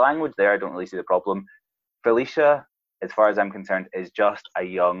the language there, I don't really see the problem. Felicia, as far as I'm concerned, is just a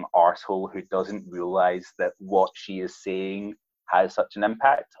young arsehole who doesn't realise that what she is saying has such an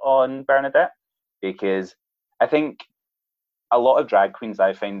impact on Bernadette. Because I think a lot of drag queens,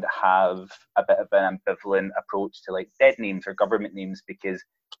 I find, have a bit of an ambivalent approach to like dead names or government names, because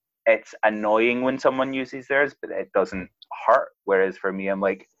it's annoying when someone uses theirs, but it doesn't hurt. Whereas for me, I'm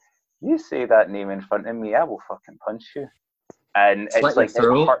like, you say that name in front of me, I will fucking punch you. And it's like,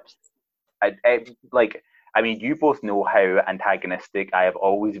 it hurts. I mean, you both know how antagonistic I have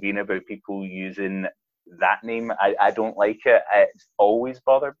always been about people using that name. I don't like it. It's always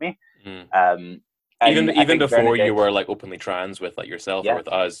bothered me. Even before you were like openly trans with like yourself or with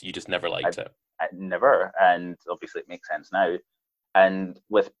us, you just never liked it. I never, and obviously it makes sense now. And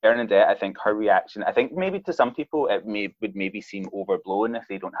with Bernadette, I think her reaction, I think maybe to some people it would maybe seem overblown if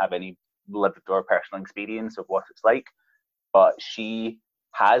they don't have any lived or personal experience of what it's like. But she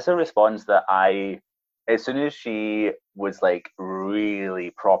has a response that as soon as she was like really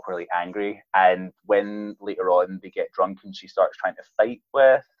properly angry, and when later on they get drunk and she starts trying to fight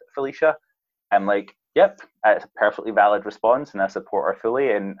with Felicia, I'm like, yep, it's a perfectly valid response, and I support her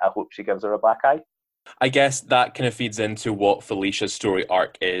fully, and I hope she gives her a black eye. I guess that kind of feeds into what Felicia's story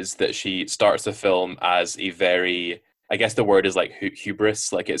arc is, that she starts the film as a very, I guess the word is like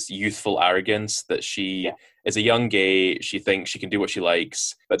hubris, like it's youthful arrogance, that she is a young gay, she thinks she can do what she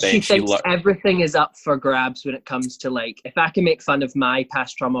likes, but then she thinks everything is up for grabs when it comes to like, if I can make fun of my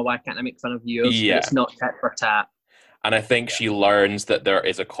past trauma, why can't I make fun of yours? Yeah. It's not tit for tat. And I think she learns that there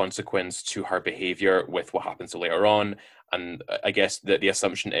is a consequence to her behavior with what happens to later on. And I guess that the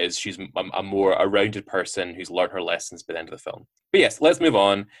assumption is she's a more rounded person who's learned her lessons by the end of the film. But yes, let's move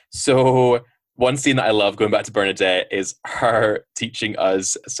on. So one scene that I love, going back to Bernadette, is her teaching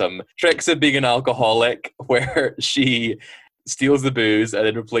us some tricks of being an alcoholic, where she steals the booze and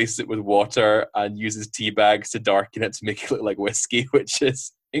then replaces it with water and uses tea bags to darken it to make it look like whiskey, which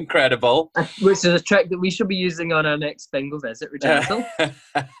is incredible. Which is a trick that we should be using on our next bingo visit, Regina.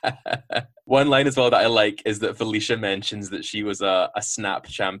 One line as well that I like is that Felicia mentions that she was a snap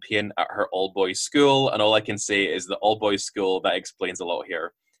champion at her all-boys school, and all I can say is that all-boys school, that explains a lot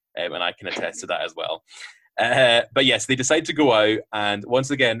here, and I can attest to that as well. But yes, they decide to go out, and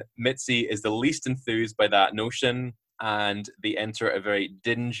once again, Mitzi is the least enthused by that notion, and they enter a very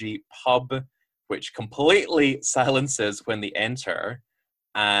dingy pub, which completely silences when they enter.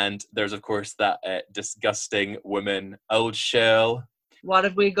 And there's, of course, that disgusting woman, Old Shell, What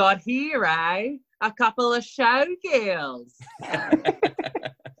have we got here, eh? A couple of showgirls.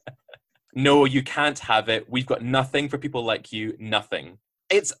 No, you can't have it. We've got nothing for people like you. Nothing.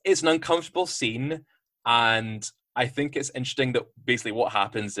 It's an uncomfortable scene, and I think it's interesting that basically what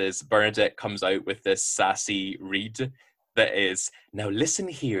happens is Bernadette comes out with this sassy read that is, now listen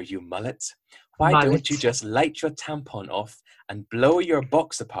here, you mullet. Why don't you just light your tampon off and blow your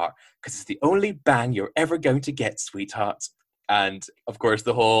box apart? Because it's the only bang you're ever going to get, sweetheart. And of course,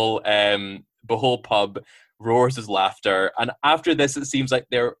 the whole pub roars with laughter. And after this, it seems like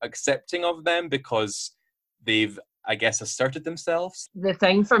they're accepting of them because they've, I guess, asserted themselves. The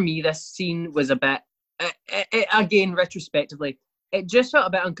thing for me, this scene was a bit, again, retrospectively, it just felt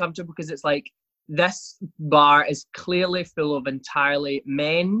a bit uncomfortable because it's like, this bar is clearly full of entirely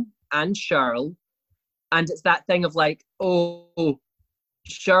men and Cheryl. And it's that thing of like, oh,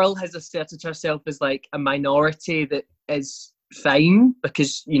 Cheryl has asserted herself as like a minority that is fine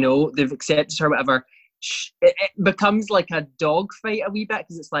because, you know, they've accepted her, whatever. It becomes like a dogfight a wee bit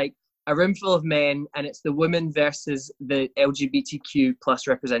because it's like a room full of men and it's the women versus the LGBTQ plus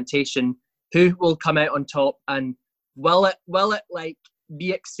representation. Who will come out on top, and will it like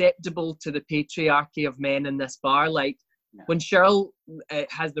be acceptable to the patriarchy of men in this bar? Like when Cheryl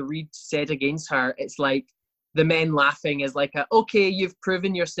has the read said against her, it's like the men laughing is like okay, you've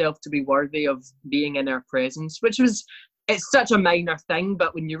proven yourself to be worthy of being in our presence, it's such a minor thing,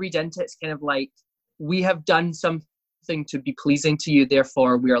 but when you read into it, it's kind of like, we have done something to be pleasing to you,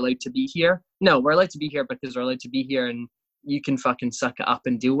 therefore we're allowed to be here. No, we're allowed to be here because we're allowed to be here, and you can fucking suck it up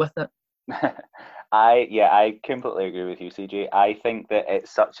and deal with it. I completely agree with you, CJ. I think that it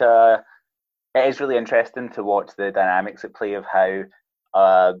is really interesting to watch the dynamics at play of how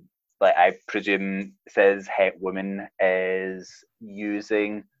like I presume cis het woman is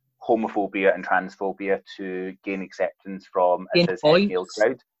using homophobia and transphobia to gain acceptance from a cis het male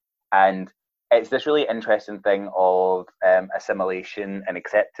crowd. And it's this really interesting thing of assimilation and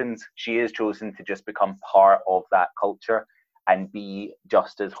acceptance. She has chosen to just become part of that culture and be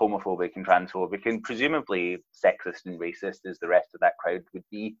just as homophobic and transphobic and presumably sexist and racist as the rest of that crowd would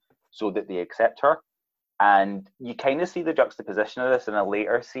be, so that they accept her. And you kind of see the juxtaposition of this in a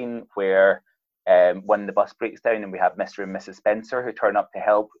later scene where when the bus breaks down and we have Mr. and Mrs. Spencer who turn up to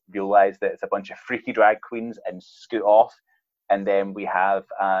help, realize that it's a bunch of freaky drag queens and scoot off. And then we have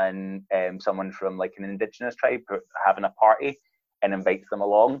someone from like an indigenous tribe having a party and invites them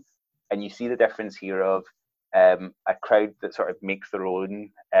along. And you see the difference here of a crowd that sort of makes their own.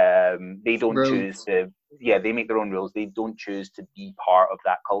 They don't rules. Choose to. Yeah, they make their own rules. They don't choose to be part of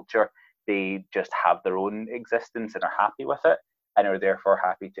that culture. They just have their own existence and are happy with it, and are therefore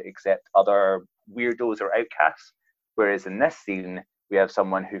happy to accept other weirdos or outcasts. Whereas in this scene, we have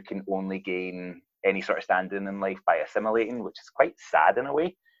someone who can only gain any sort of standing in life by assimilating, which is quite sad in a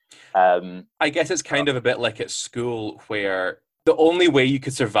way. I guess it's kind of a bit like at school where the only way you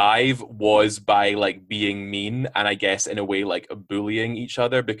could survive was by like being mean, and I guess in a way like bullying each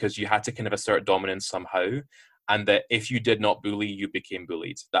other, because you had to kind of assert dominance somehow, and that if you did not bully, you became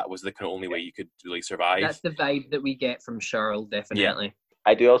bullied. That was the kind of only way you could really survive. That's the vibe that we get from Cheryl, definitely. Yeah.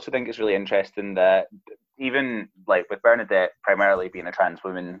 I do also think it's really interesting that even like with Bernadette primarily being a trans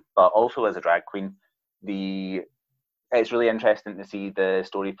woman, but also as a drag queen, it's really interesting to see the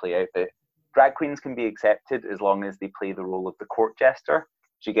story play out that drag queens can be accepted as long as they play the role of the court jester.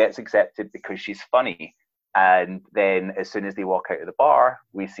 She gets accepted because she's funny. And then as soon as they walk out of the bar,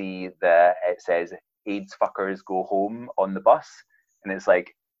 we see that it says AIDS fuckers go home on the bus. And it's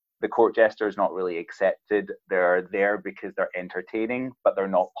like, the court jester is not really accepted. They're there because they're entertaining, but they're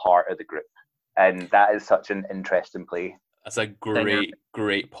not part of the group. And that is such an interesting play. That's a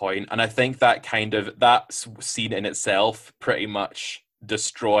great point. And I think that that scene in itself pretty much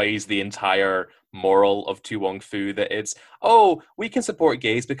destroys the entire moral of To Wong Foo, that it's, oh, we can support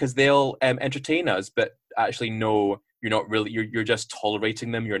gays because they'll entertain us, but actually no, you're not really, you're just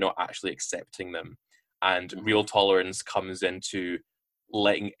tolerating them, you're not actually accepting them. And real tolerance comes into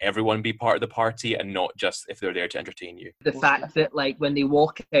letting everyone be part of the party and not just if they're there to entertain you. The fact that like when they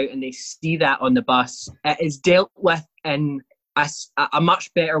walk out and they see that on the bus, it is dealt with in a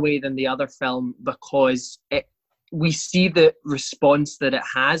much better way than the other film, because we see the response that it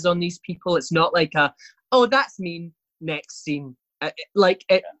has on these people. It's not like oh, that's mean, next scene.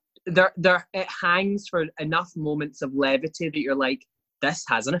 It hangs for enough moments of levity that you're like, this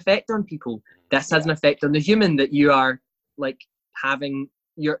has an effect on people. This has an effect on the human, that you are like having,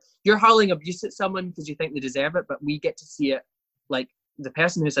 you're hurling abuse at someone because you think they deserve it, but we get to see it like the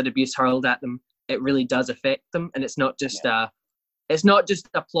person who's had abuse hurled at them, it really does affect them. And it's not just a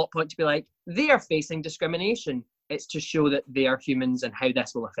plot point to be like, they are facing discrimination. It's to show that they are humans and how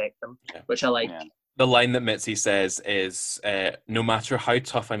this will affect them, which I like. Yeah. The line that Mitzi says is, no matter how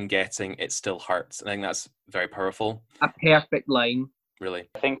tough I'm getting, it still hurts. I think that's very powerful. A perfect line. Really.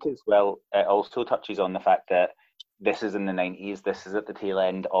 I think as well, it also touches on the fact that this is in the 90s, this is at the tail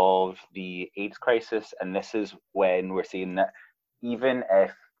end of the AIDS crisis, and this is when we're seeing that even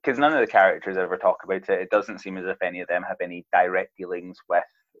if, because none of the characters ever talk about it, it doesn't seem as if any of them have any direct dealings with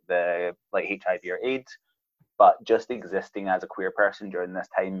the HIV or AIDS, but just existing as a queer person during this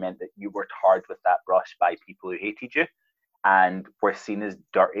time meant that you were tarred with that brush by people who hated you and were seen as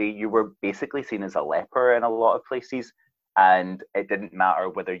dirty. You were basically seen as a leper in a lot of places, and it didn't matter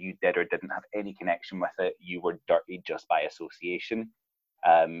whether you did or didn't have any connection with it, you were dirty just by association.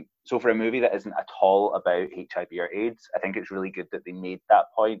 So for a movie that isn't at all about HIV or AIDS, I think it's really good that they made that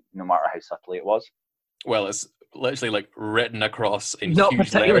point, no matter how subtly it was. Well, it's literally like written across in Not huge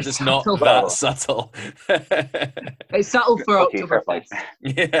particularly letters. It's not subtle. that subtle. It's subtle for Okay, fair play.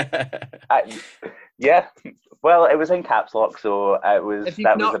 Yeah. Yeah, well, it was in caps lock, so it was. If you've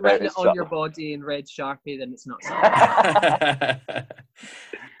that was not about written it as on your subtle. body in red Sharpie, then it's not subtle.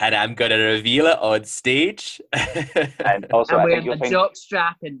 And I'm going to reveal it on stage. And also, I'm I think wearing you'll a find. jock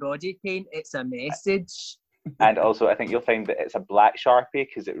strap and body paint. It's a message. And also, I think you'll find that it's a black Sharpie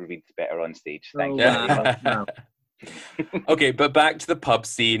because it reads better on stage. Thank you very much. Wow. Okay, but back to the pub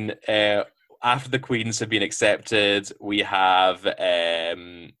scene. After the queens have been accepted, we have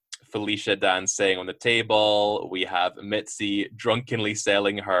Felicia dancing on the table. We have Mitzi drunkenly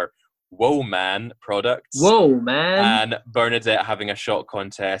selling her Whoa Man products. Whoa, man. And Bernadette having a shot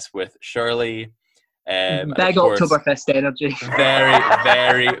contest with Shirley. And Big of course, Oktoberfest energy. very,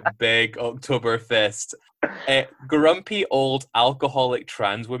 very big Oktoberfest. Grumpy old alcoholic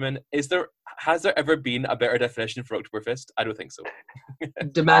trans women. Has there ever been a better definition for Oktoberfest? I don't think so.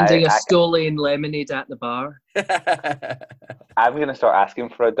 Demanding a Stolian lemonade at the bar. I'm going to start asking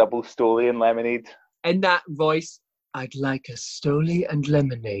for a double Stolian lemonade. In that voice, I'd like a Stoli and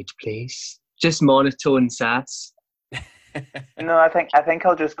lemonade, please. Just monotone sass. No, I think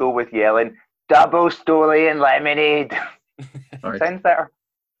I'll just go with yelling double Stolian lemonade. Sounds better.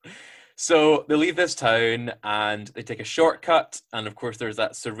 So they leave this town and they take a shortcut, and of course there's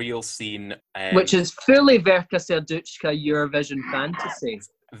that surreal scene, which is fully Verka Serduchka Eurovision fantasy.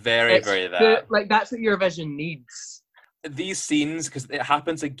 Very that. Like that's what Eurovision needs. These scenes, because it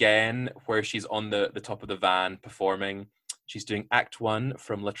happens again where she's on the top of the van performing. She's doing Act 1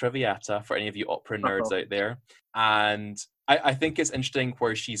 from La Traviata for any of you opera nerds out there. And I think it's interesting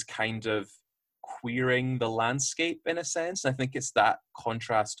where she's kind of queering the landscape in a sense. And I think it's that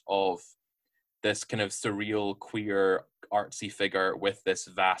contrast of this kind of surreal, queer, artsy figure with this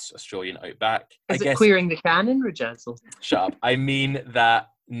vast Australian outback. Is it queering the canon, Rajazzle? Shut up. I mean that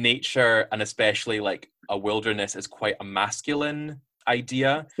nature, and especially like a wilderness, is quite a masculine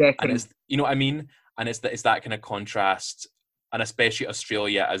idea. And it's, you know what I mean? And it's that kind of contrast, and especially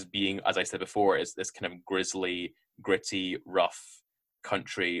Australia as being, as I said before, is this kind of grisly, gritty, rough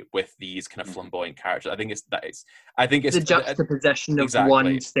country with these kind of flamboyant characters. I think it's the juxtaposition of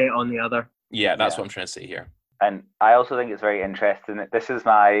one state on the other. Yeah, that's what I'm trying to say here. And I also think it's very interesting that this is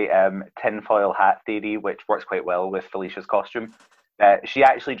my tinfoil hat theory, which works quite well with Felicia's costume. She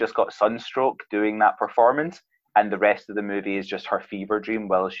actually just got sunstroke doing that performance, and the rest of the movie is just her fever dream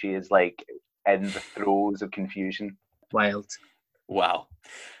while she is like in the throes of confusion. Wild. Wow.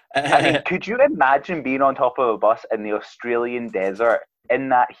 I mean, could you imagine being on top of a bus in the Australian desert in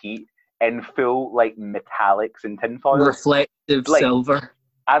that heat in full like metallics and tinfoil? Reflective silver.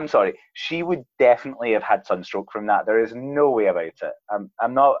 I'm sorry, she would definitely have had sunstroke from that. There is no way about it.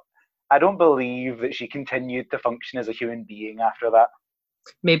 I don't believe that she continued to function as a human being after that.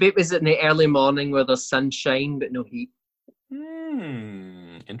 Maybe it was in the early morning where there's sunshine but no heat.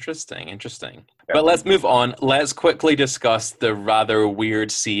 Interesting. But let's move on. Let's quickly discuss the rather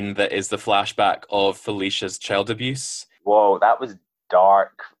weird scene that is the flashback of Felicia's child abuse. Whoa, that was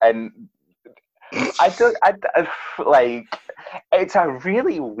dark. And it's a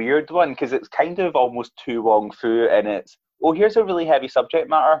really weird one because it's kind of almost Tu Wong Fu, and it's, here's a really heavy subject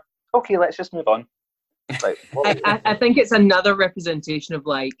matter. Okay, let's just move on. Like, I think it's another representation of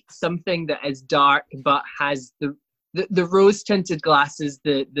like something that is dark but has the rose tinted glasses,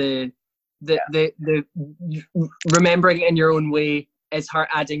 the remembering it in your own way is her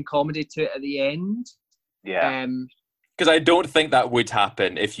adding comedy to it at the end. Yeah. Because I don't think that would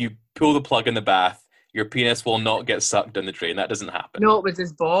happen. If you pull the plug in the bath, your penis will not get sucked down the drain. That doesn't happen. No, it was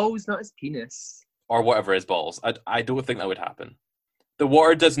his balls, not his penis. Or whatever his balls. I don't think that would happen. The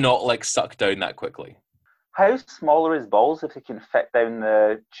water does not like suck down that quickly. How small are his balls if he can fit down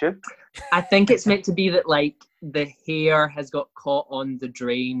the tube? I think it's meant to be that like the hair has got caught on the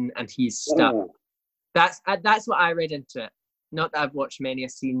drain and he's stuck. Ooh. That's what I read into it. Not that I've watched many a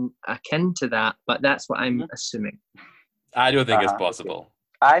scene akin to that, but that's what I'm assuming. I don't think it's possible.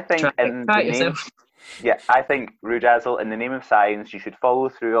 I think Try in it the name, yourself. yeah, I think Rujazzle, in the name of science, you should follow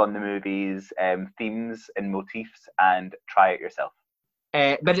through on the movie's themes and motifs and try it yourself.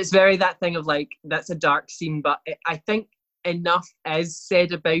 But it's very that thing of like, that's a dark scene, but I think enough is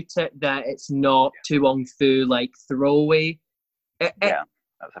said about it that it's not To Wong Fu like throwaway. Yeah,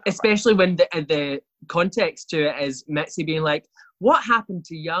 that's a Especially when the context to it is Mitzi being like, what happened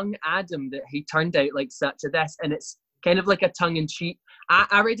to young Adam that he turned out like such a this? And it's kind of like a tongue-in-cheek.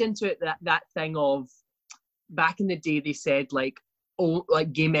 I read into it that thing of, back in the day they said like, oh,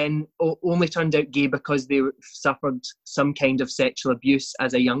 like gay men only turned out gay because they suffered some kind of sexual abuse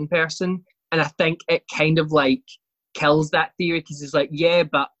as a young person. And I think it kind of like kills that theory, because it's like, yeah,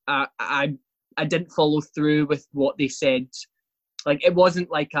 but I didn't follow through with what they said. Like, it wasn't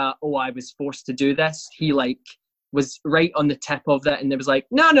like I was forced to do this. He like was right on the tip of that, and it was like,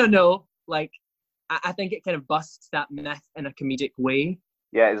 no. Like, I think it kind of busts that myth in a comedic way.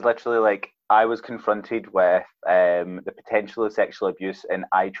 Yeah, it's literally like, I was confronted with the potential of sexual abuse, and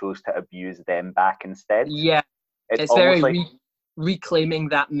I chose to abuse them back instead. Yeah, it's very like reclaiming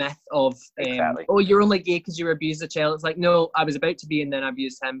that myth of, exactly. Oh, you're only gay because you were abused as a child. It's like, no, I was about to be, and then I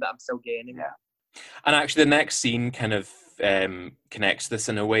abused him, but I'm still gay anymore. Yeah. And actually, the next scene kind of connects this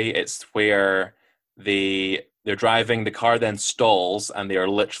in a way. It's where they're driving, the car then stalls, and they are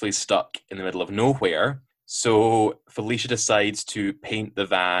literally stuck in the middle of nowhere. So Felicia decides to paint the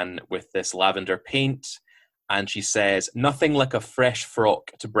van with this lavender paint, and she says, nothing like a fresh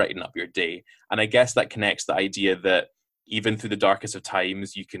frock to brighten up your day. And I guess that connects the idea that even through the darkest of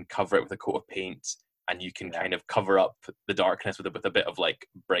times, you can cover it with a coat of paint, and you can kind of cover up the darkness with a bit of like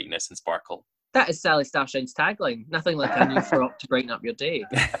brightness and sparkle. That is Sally Starshine's tagline. Nothing like a new frock to brighten up your day.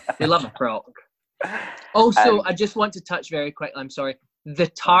 We love a frock. Also, I just want to touch very quickly, I'm sorry, the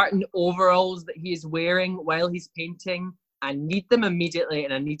tartan overalls that he is wearing while he's painting, I need them immediately,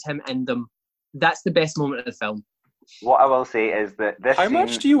 and I need him in them. That's the best moment of the film. What I will say is that this How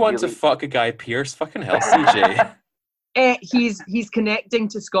much do you want to fuck a Guy Pearce? Fucking hell, CJ. He's connecting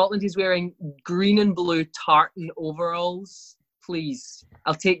to Scotland. He's wearing green and blue tartan overalls. Please,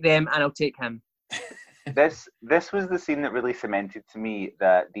 I'll take them, and I'll take him. This was the scene that really cemented to me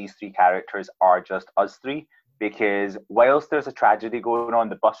that these three characters are just us three, because whilst there's a tragedy going on,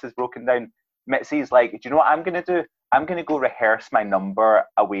 the bus is broken down, Mitzi's like, do you know what I'm going to do? I'm going to go rehearse my number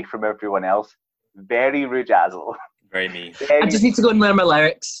away from everyone else. Very Rujazzle. Very me. I just need to go and learn my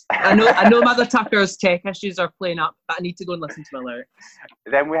lyrics. I know Mother Tucker's tech issues are playing up, but I need to go and listen to my lyrics.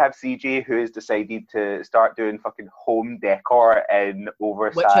 Then we have CJ, who has decided to start doing fucking home decor in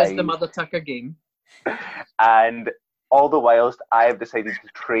oversized... Which is the Mother Tucker game. And all the whilst, I have decided to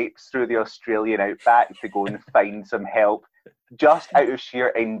traipse through the Australian outback to go and find some help, just out of sheer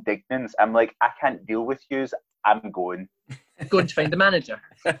indignance. I'm like, I can't deal with yous. I'm going. Going to find the manager.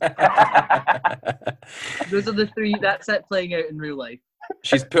 Those are the three. That's it playing out in real life.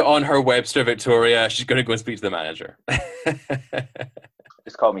 She's put on her Webster Victoria. She's going to go and speak to the manager.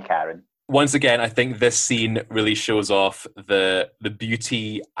 Just call me Karen. Once again, I think this scene really shows off the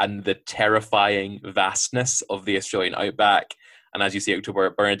beauty and the terrifying vastness of the Australian outback. And as you see,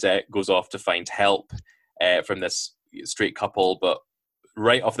 October, Bernadette goes off to find help from this straight couple. But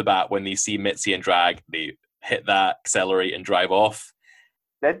right off the bat, when they see Mitzi and Drag, they hit that, accelerate, and drive off.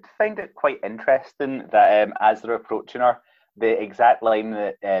 I did find it quite interesting that as they're approaching her, the exact line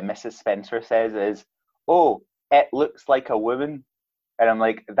that Mrs. Spencer says is, "Oh, it looks like a woman." And I'm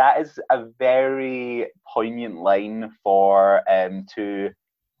like, that is a very poignant line for two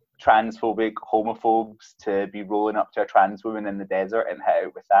transphobic homophobes to be rolling up to a trans woman in the desert and hit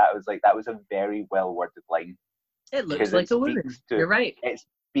out with that. I was like, that was a very well worded line. It looks like a woman. You're right. It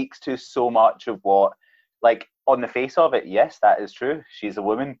speaks to so much of what, like, on the face of it, yes, that is true. She's a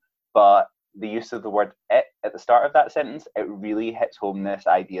woman. But the use of the word it at the start of that sentence, it really hits home this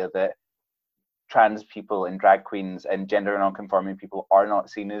idea that trans people and drag queens and gender non-conforming people are not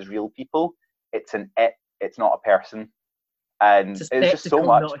seen as real people. It's an it. It's not a person. And it's just so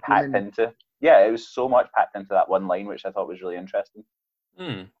much packed into. Yeah, it was so much packed into that one line, which I thought was really interesting.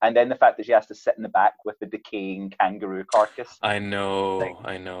 And then the fact that she has to sit in the back with the decaying kangaroo carcass. I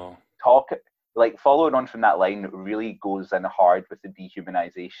know. Following on from that line really goes in hard with the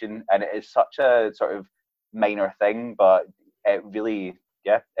dehumanization, and it is such a sort of minor thing, but it really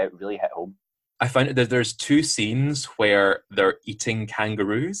hit home. I find that there's two scenes where they're eating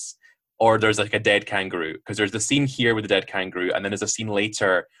kangaroos, or there's like a dead kangaroo. Because there's the scene here with the dead kangaroo, and then there's a scene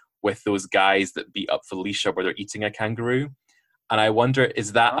later with those guys that beat up Felicia where they're eating a kangaroo. And I wonder,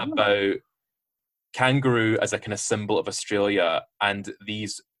 is that about kangaroo as a kind of symbol of Australia and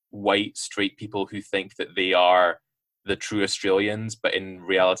these white straight people who think that they are the true Australians, but in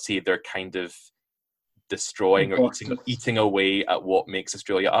reality they're kind of destroying or eating away at what makes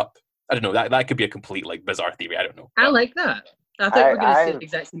Australia up? I don't know. That could be a complete like bizarre theory. I don't know. I like that. I think we're going to say the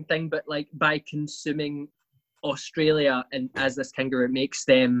exact same thing, but like by consuming Australia and as this kangaroo, it makes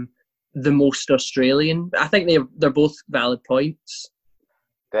them the most Australian. I think they're both valid points.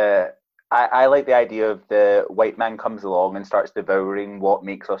 I like the idea of the white man comes along and starts devouring what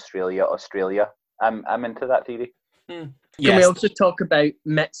makes Australia Australia. I'm into that theory. Yes. Can we also talk about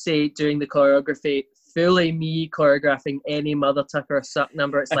Mitzi doing the choreography? Fully me choreographing any Mother Tucker or Suck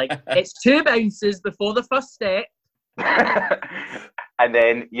number. It's like, it's 2 bounces before the first step. And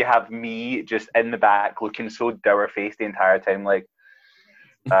then you have me just in the back looking so dour-faced the entire time, like...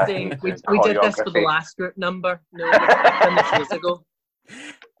 saying, we did this for the last group number. No, we did this years ago.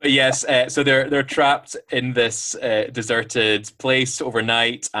 But yes, so they're trapped in this deserted place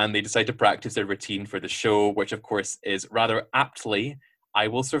overnight, and they decide to practice their routine for the show, which of course is rather aptly, I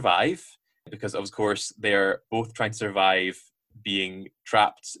Will Survive, because of course they're both trying to survive being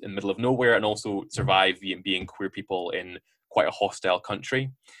trapped in the middle of nowhere and also survive being queer people in quite a hostile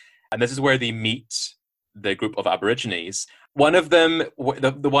country. And this is where they meet the group of Aborigines. One of them,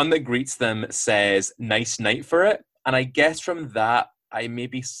 the one that greets them, says, "Nice night for it." And I guess from that, I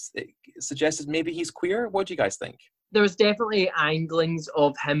maybe suggested maybe he's queer. What do you guys think? There was definitely anglings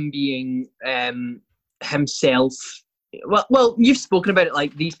of him being himself. Well, you've spoken about it,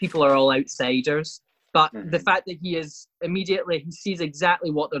 like these people are all outsiders, but the fact that he sees exactly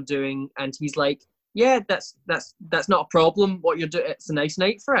what they're doing, and he's like, yeah, that's not a problem. What you're doing, it's a nice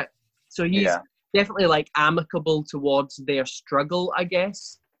night for it. So he's definitely like amicable towards their struggle, I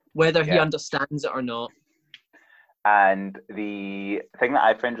guess, whether he understands it or not. And the thing that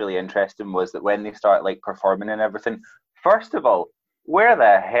I found really interesting was that when they start like performing and everything, first of all, where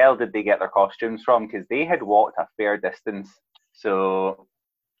the hell did they get their costumes from? Because they had walked a fair distance. So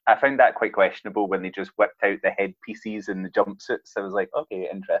I found that quite questionable when they just whipped out the headpieces and the jumpsuits. I was like, okay,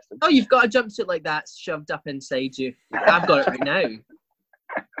 interesting. Oh, you've got a jumpsuit like that shoved up inside you. I've got it right now.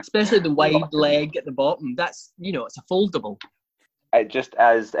 Especially the wide leg at the bottom. That's, it's a foldable. Just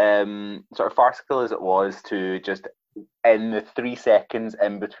as sort of farcical as it was to just in the 3 seconds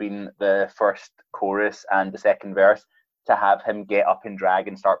in between the first chorus and the second verse to have him get up and drag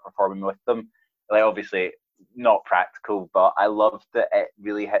and start performing with them, like obviously not practical, but I love that it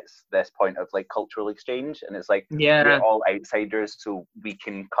really hits this point of like cultural exchange, and it's like we're all outsiders, so we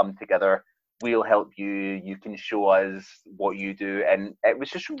can come together. We'll help you. You can show us what you do, and it was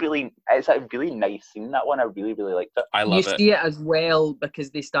just it's a really nice scene. That one, I really, really liked it. I love it. You see it as well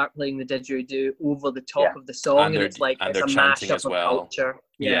because they start playing the didgeridoo over the top of the song, and it's like it's a mashup of culture.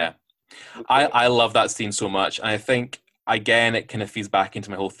 Yeah. I love that scene so much, and I think again it kind of feeds back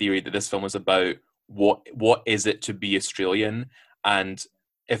into my whole theory that this film is about what is it to be Australian, and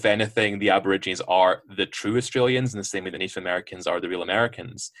if anything, the Aborigines are the true Australians in the same way that Native Americans are the real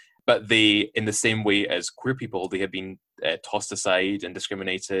Americans. But they, in the same way as queer people, they have been tossed aside and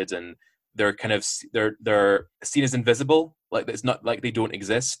discriminated, and they're kind of they're seen as invisible. Like it's not like they don't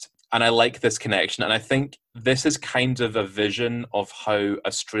exist. And I like this connection, and I think this is kind of a vision of how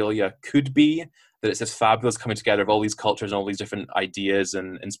Australia could be. That it's this fabulous coming together of all these cultures and all these different ideas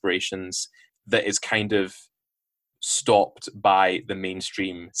and inspirations that is kind of stopped by the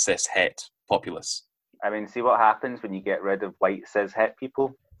mainstream cis-het populace. I mean, see what happens when you get rid of white cis-het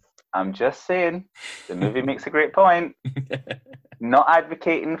people. I'm just saying, the movie makes a great point. Not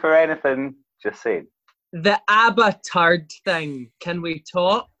advocating for anything, just saying. The ABBA turd thing, can we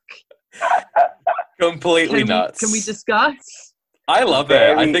talk? Completely nuts. Can we discuss? I love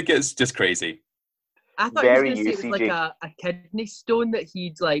it. I think it's just crazy. I thought you were going to say it was like a kidney stone that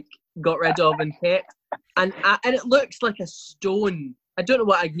he'd like got rid of and kept. And it looks like a stone. I don't know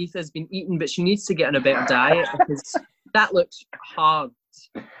what Agnetha has been eating, but she needs to get on a better diet because that looks hard.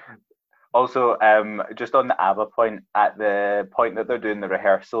 Also, just on the ABBA point, at the point that they're doing the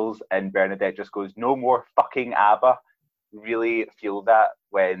rehearsals and Bernadette just goes, "No more fucking ABBA." Really feel that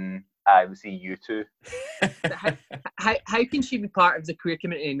when I see U2. How can she be part of the queer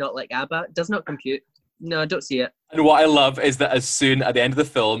community and not like ABBA? It does not compute. No, I don't see it. And what I love is that at the end of the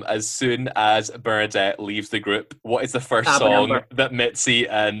film, as soon as Bernadette leaves the group, what is the first ABBA song number that Mitzi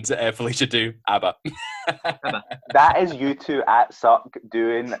and Felicia do? ABBA. ABBA. That is U2 at Suck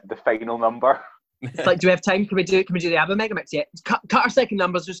doing the final number. It's like, do we have time? Can we do the ABBA mega mix yet? Cut our second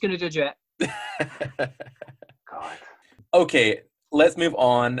numbers. Just going to do a duet. God. Okay, let's move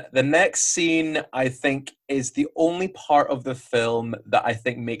on. The next scene, I think, is the only part of the film that I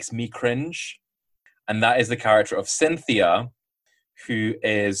think makes me cringe. And that is the character of Cynthia, who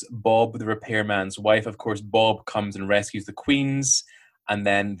is Bob the repairman's wife. Of course, Bob comes and rescues the queens, and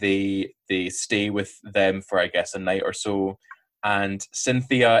then they stay with them for, I guess, a night or so. And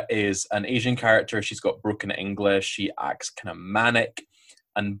Cynthia is an Asian character. She's got broken English. She acts kind of manic.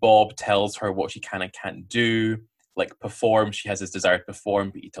 And Bob tells her what she can and can't do, like perform. She has this desire to perform,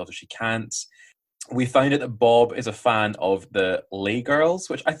 but he tells her she can't. We found out that Bob is a fan of the Lay Girls,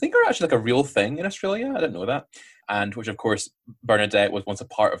 which I think are actually like a real thing in Australia. I didn't know that. And which, of course, Bernadette was once a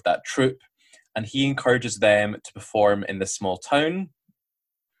part of that troupe. And he encourages them to perform in this small town.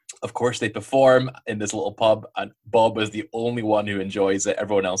 Of course, they perform in this little pub, and Bob is the only one who enjoys it.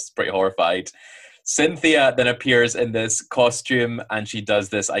 Everyone else is pretty horrified. Cynthia then appears in this costume, and she does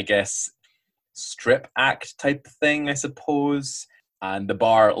this, I guess, strip act type thing, I suppose. And the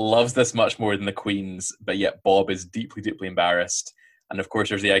bar loves this much more than the Queens, but yet Bob is deeply, deeply embarrassed. And of course,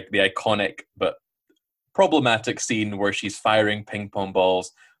 there's the iconic but problematic scene where she's firing ping pong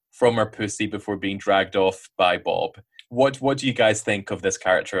balls from her pussy before being dragged off by Bob. What do you guys think of this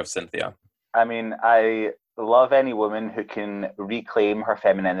character of Cynthia? I mean, I love any woman who can reclaim her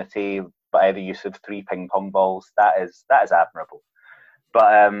femininity by the use of 3 ping pong balls. That is admirable.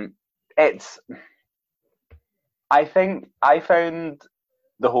 But I think I found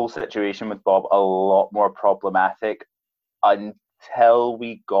the whole situation with Bob a lot more problematic until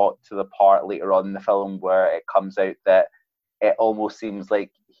we got to the part later on in the film where it comes out that it almost seems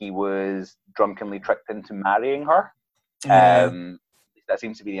like he was drunkenly tricked into marrying her. That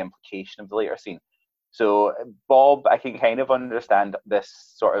seems to be the implication of the later scene. So Bob, I can kind of understand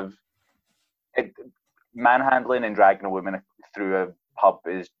this sort of manhandling and dragging a woman through a pub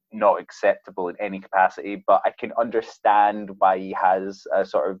is not acceptable in any capacity, but I can understand why he has a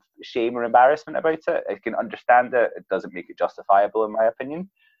sort of shame or embarrassment about it. I can understand it. It doesn't make it justifiable, in my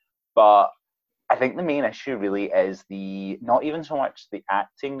opinion. But I think the main issue really is not even so much the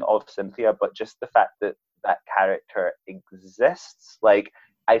acting of Cynthia, but just the fact that that character exists. Like,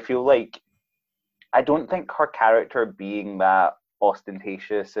 I feel like I don't think her character being that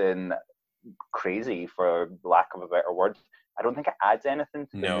ostentatious and crazy, for lack of a better word, I don't think it adds anything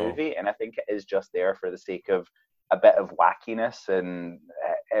to the movie, and I think it is just there for the sake of a bit of wackiness, and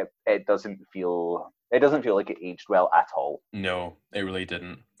it doesn't feel like it aged well at all. No, it really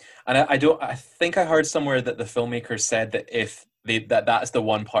didn't. And I think I heard somewhere that the filmmakers said that if that's the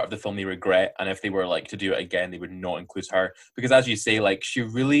one part of the film they regret, and if they were like to do it again, they would not include her, because as you say, like,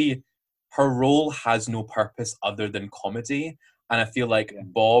 her role has no purpose other than comedy, and I feel like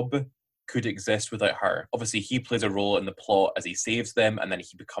Bob could exist without her. Obviously, he plays a role in the plot as he saves them, and then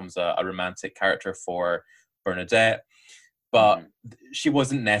he becomes a romantic character for Bernadette, but she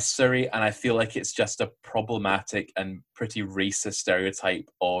wasn't necessary, and I feel like it's just a problematic and pretty racist stereotype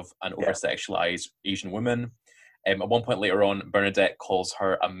of an over-sexualized Asian woman. At one point later on, Bernadette calls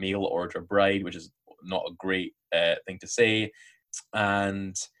her a mail-order bride, which is not a great thing to say.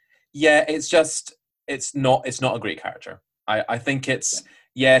 And yeah, it's not a great character. I think it's,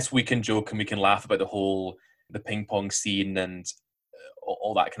 yes, we can joke and we can laugh about the ping pong scene and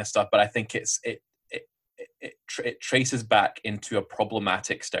all that kind of stuff, but I think it traces back into a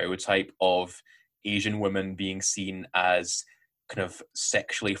problematic stereotype of Asian women being seen as kind of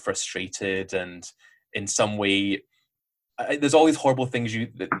sexually frustrated, and in some way, there's all these horrible things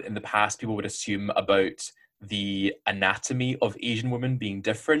in the past people would assume about the anatomy of Asian women being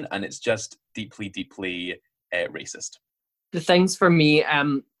different, and it's just deeply, deeply racist. The things for me,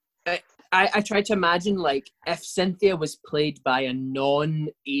 I try to imagine, like, if Cynthia was played by a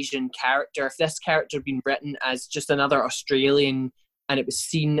non-Asian character, if this character had been written as just another Australian, and it was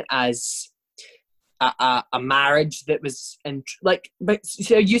seen as a marriage that was but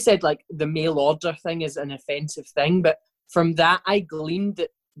so you said like the mail order thing is an offensive thing, but from that I gleaned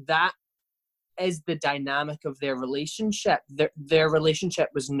that is the dynamic of their relationship. Their relationship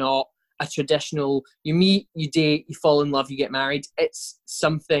was not a traditional, you meet, you date, you fall in love, you get married. It's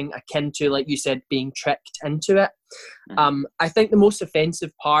something akin to, like you said, being tricked into it. I think the most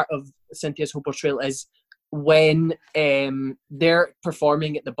offensive part of Cynthia's whole portrayal is when they're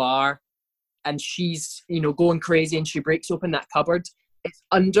performing at the bar and she's, going crazy and she breaks open that cupboard. It's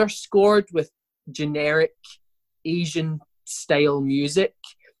underscored with generic Asian style music.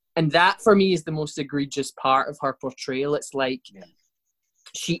 And that for me is the most egregious part of her portrayal. It's like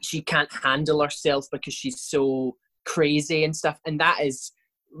she can't handle herself because she's so crazy and stuff. And that is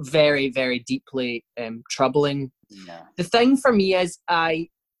very, very deeply troubling. Yeah. The thing for me is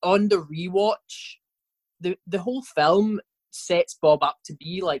on the rewatch, the whole film sets Bob up to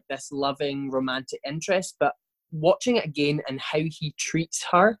be like this loving romantic interest, but watching it again and how he treats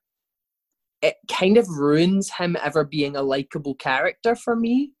her, it kind of ruins him ever being a likable character for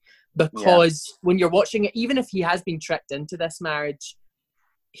me, because when you're watching it, even if he has been tricked into this marriage,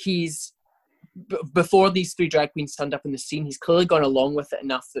 he's before these three drag queens turned up in the scene, he's clearly gone along with it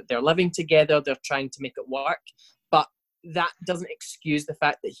enough that they're living together, they're trying to make it work, but that doesn't excuse the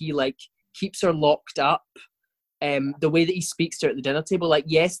fact that he like keeps her locked up. The way that he speaks to her at the dinner table, like,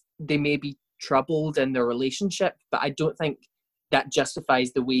 yes, they may be troubled in their relationship, but I don't think that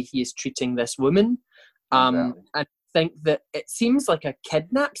justifies the way he is treating this woman. I think that it seems like a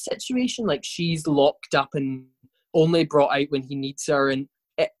kidnap situation, like she's locked up and only brought out when he needs her, and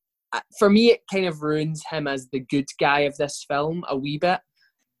for me, it kind of ruins him as the good guy of this film a wee bit.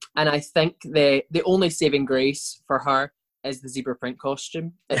 And I think the only saving grace for her is the zebra print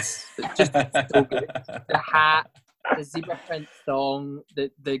costume. It's just so good. The hat, the zebra print thong,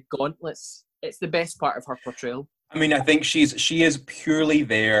 the gauntlets. It's the best part of her portrayal. I mean, I think she is purely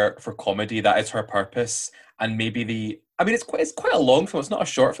there for comedy. That is her purpose. And maybe it's quite a long film. It's not a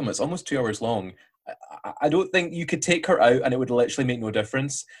short film. It's almost 2 hours long. I don't think you could take her out and it would literally make no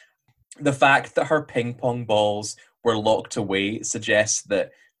difference. The fact that her ping pong balls were locked away suggests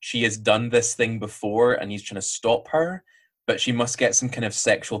that she has done this thing before and he's trying to stop her, but she must get some kind of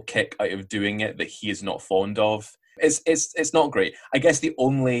sexual kick out of doing it that he is not fond of. It's not great. I guess the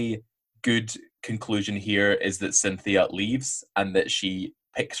only good conclusion here is that Cynthia leaves and that she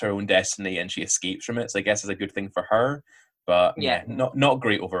picks her own destiny and she escapes from it. So I guess it's a good thing for her, but not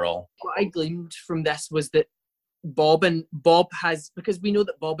great overall. What I gleaned from this was that Bob has, because we know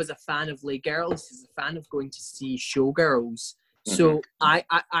that Bob is a fan of Lay Girls, he's a fan of going to see showgirls. Mm-hmm. So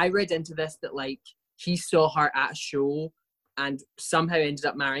I read into this that like he saw her at a show and somehow ended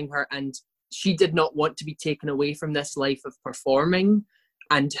up marrying her, and she did not want to be taken away from this life of performing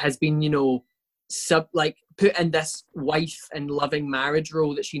and has been, put in this wife and loving marriage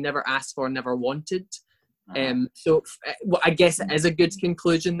role that she never asked for, never wanted. So I guess it is a good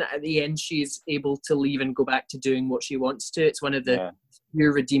conclusion that at the end she's able to leave and go back to doing what she wants to. It's one of the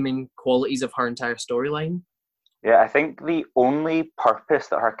few redeeming qualities of her entire storyline. Yeah, I think the only purpose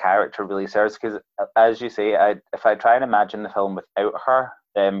that her character really serves, because as you say, if I try and imagine the film without her,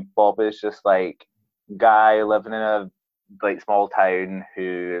 then Bob is just like guy living in a like small town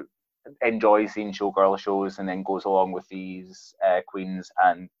who enjoys seeing showgirl shows and then goes along with these queens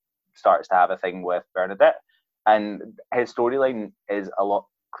and starts to have a thing with Bernadette, and his storyline is a lot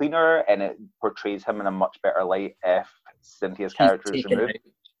cleaner and it portrays him in a much better light if Cynthia's character is removed.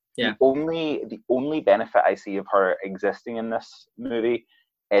 The only benefit I see of her existing in this movie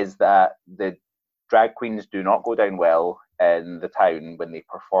is that the drag queens do not go down well in the town when they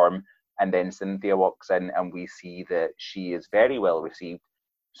perform, and then Cynthia walks in and we see that she is very well received.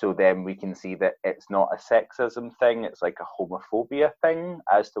 So then we can see that it's not a sexism thing, it's like a homophobia thing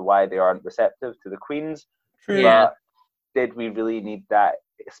as to why they aren't receptive to the queens. Yeah. But did we really need that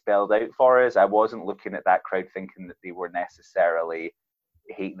spelled out for us? I wasn't looking at that crowd thinking that they were necessarily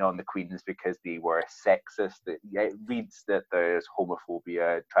hating on the queens because they were sexist. It reads that there's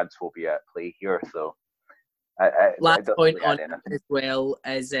homophobia, transphobia at play here. So last point on it as well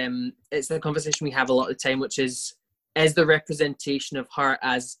is it's the conversation we have a lot of the time, which is the representation of her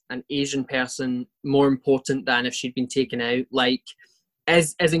as an Asian person more important than if she'd been taken out? Like,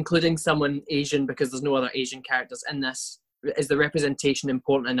 is including someone Asian because there's no other Asian characters in this, is the representation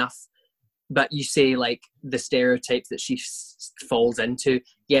important enough? But you say like the stereotypes that she falls into,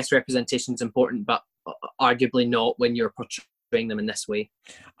 yes, representation is important, but arguably not when you're portraying them in this way.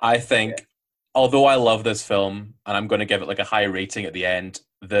 I think, although I love this film, and I'm going to give it like a high rating at the end,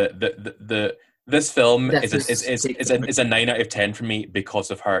 this film is a 9 out of 10 for me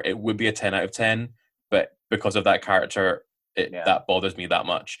because of her. It would be a 10 out of 10, but because of that character, that bothers me that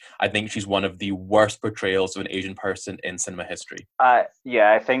much. I think she's one of the worst portrayals of an Asian person in cinema history. I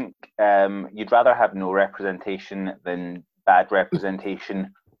think you'd rather have no representation than bad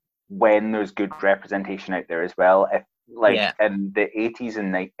representation when there's good representation out there as well. If in the 80s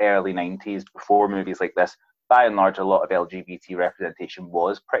and early 90s, before movies like this, by and large, a lot of LGBT representation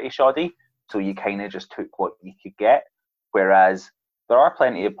was pretty shoddy. So you kind of just took what you could get. Whereas there are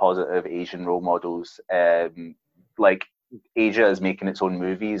plenty of positive Asian role models. Like Asia is making its own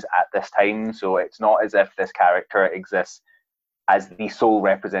movies at this time. So it's not as if this character exists as the sole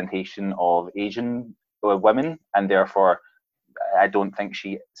representation of Asian women. And therefore, I don't think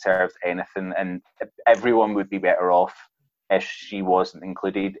she serves anything. And everyone would be better off if she wasn't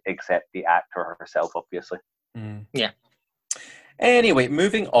included, except the actor herself, obviously. Mm. Yeah. Anyway,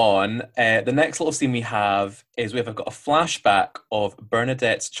 moving on. The next little scene we have is we've got a flashback of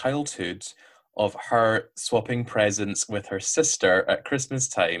Bernadette's childhood, of her swapping presents with her sister at Christmas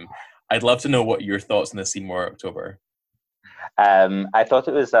time. I'd love to know what your thoughts on this scene were, October. I thought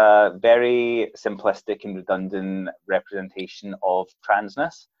it was a very simplistic and redundant representation of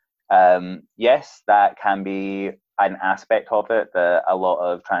transness. Yes, that can be an aspect of it, that a lot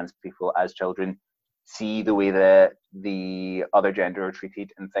of trans people as children see the way that the other gender are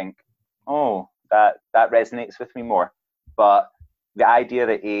treated and think, oh, that resonates with me more. But the idea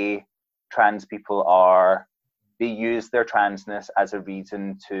that trans people they use their transness as a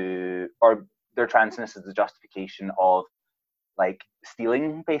reason to, or their transness as a justification of like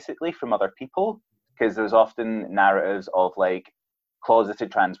stealing basically from other people, because there's often narratives of like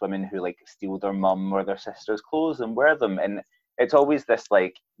closeted trans women who like steal their mum or their sister's clothes and wear them, and it's always this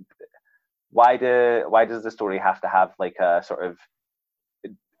like, why does the story have to have like a sort of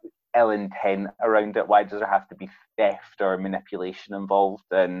ill intent around it? Why does there have to be theft or manipulation involved?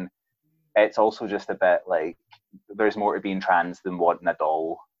 And it's also just a bit like there's more to being trans than wanting a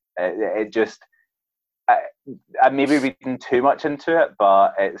doll. It just, I may be reading too much into it,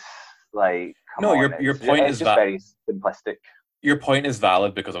 but it's like, no, your point is just very simplistic. Your point is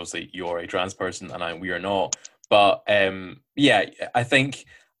valid because obviously you're a trans person and we are not. But yeah, I think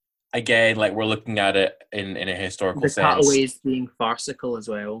again, like we're looking at it in a historical sense. The cutaways being farcical as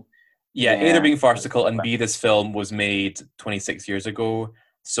well. Yeah, A, they're being farcical, and B, this film was made 26 years ago.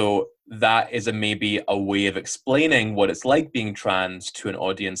 So that is maybe a way of explaining what it's like being trans to an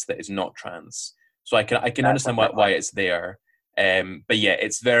audience that is not trans. So I can understand why it's there. But yeah,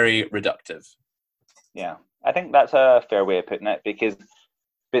 it's very reductive. Yeah, I think that's a fair way of putting it, because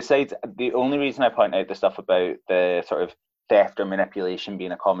besides, the only reason I point out the stuff about the sort of theft or manipulation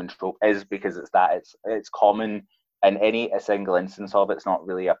being a common trope is because it's common, and a single instance of it's not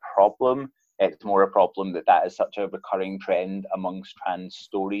really a problem. It's more a problem that is such a recurring trend amongst trans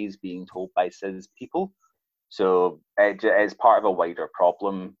stories being told by cis people. So it's part of a wider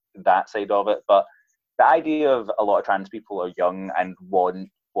problem, that side of it. But the idea of a lot of trans people are young and want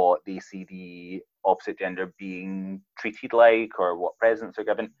what they see the opposite gender being treated like, or what presents are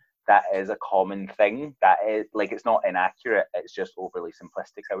given, that is a common thing. That is, like, it's not inaccurate, it's just overly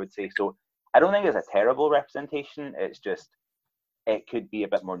simplistic, I would say. So I don't think it's a terrible representation, it's just, it could be a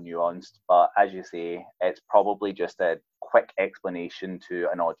bit more nuanced. But as you say, it's probably just a quick explanation to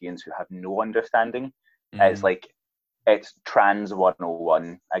an audience who have no understanding. It's like, it's trans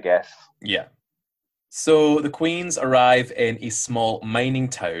 101, I guess. Yeah. So the Queens arrive in a small mining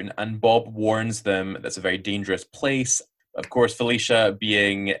town, and Bob warns them that's a very dangerous place. Of course, Felicia,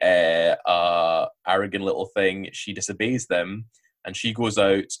 being a arrogant little thing, she disobeys them, and she goes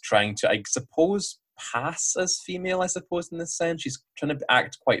out trying to, I suppose, pass as female, I suppose, in this sense. She's trying to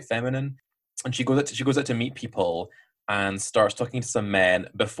act quite feminine, and she goes out to meet people and starts talking to some men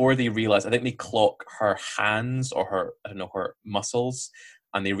before they realize, I think they clock her hands or her muscles,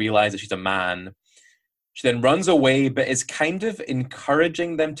 and they realize that she's a man. She then runs away, but is kind of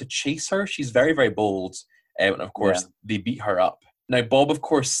encouraging them to chase her. She's very, very bold. And of course, they beat her up. Now, Bob, of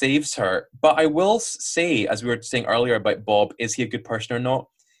course, saves her. But I will say, as we were saying earlier about Bob, is he a good person or not?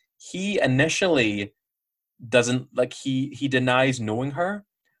 He initially doesn't, like, he denies knowing her.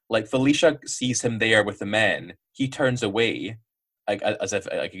 Like, Felicia sees him there with the men. He turns away, like, as if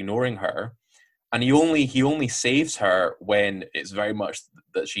like ignoring her. And he only saves her when it's very much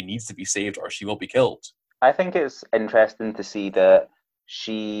that she needs to be saved or she will be killed. I think it's interesting to see that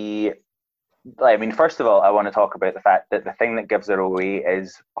first of all, I want to talk about the fact that the thing that gives her away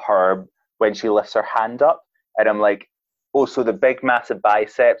is her, when she lifts her hand up, and I'm like, oh, so the big massive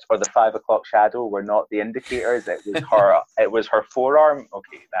biceps or the 5 o'clock shadow were not the indicators, it was her forearm.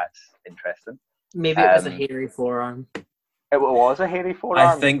 Okay, that's interesting. Maybe it was a hairy forearm. It was a hairy forearm.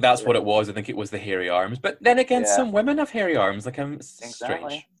 I think that's what it was. I think it was the hairy arms. But then again, some women have hairy arms. Like,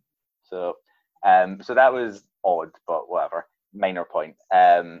 strange. So that was odd, but whatever. Minor point.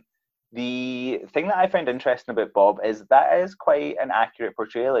 The thing that I found interesting about Bob is that is quite an accurate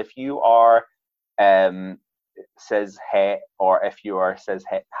portrayal. If you are cis-het, or if you are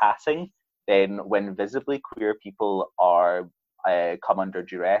cis-het passing, then when visibly queer people are come under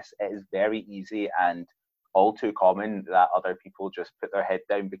duress, it is very easy and all too common that other people just put their head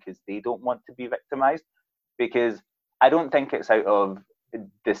down because they don't want to be victimized. Because I don't think it's out of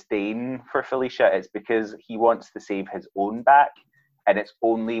disdain for Felicia, it's because he wants to save his own back, and it's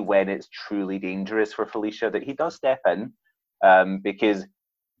only when it's truly dangerous for Felicia that he does step in, because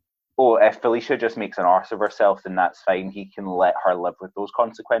if Felicia just makes an arse of herself, then that's fine, he can let her live with those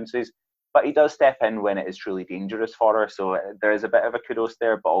consequences. but he does step in when it is truly dangerous for her. So there is a bit of a kudos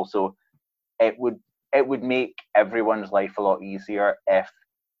there, but also it would make everyone's life a lot easier if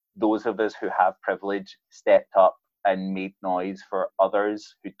those of us who have privilege stepped up and made noise for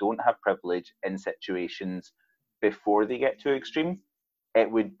others who don't have privilege in situations before they get too extreme. It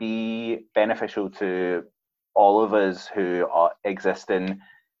would be beneficial to all of us who exist in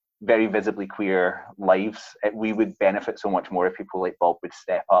very visibly queer lives. We would benefit so much more if people like Bob would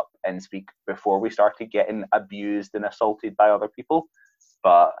step up and speak before we started getting abused and assaulted by other people.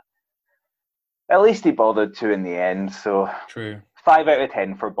 But at least he bothered to in the end. So true. 5 out of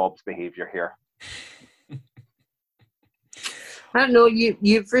 10 for Bob's behaviour here. I don't know,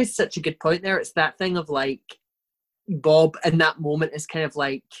 you've raised such a good point there. It's that thing of like, Bob in that moment is kind of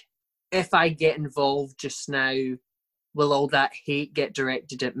like, if I get involved just now, will all that hate get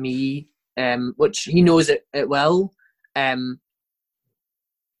directed at me? Which he knows it will. I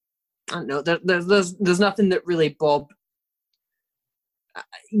don't know. There's nothing that really Bob,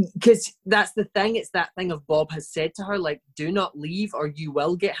 because that's the thing. It's that thing of Bob has said to her, like, do not leave or you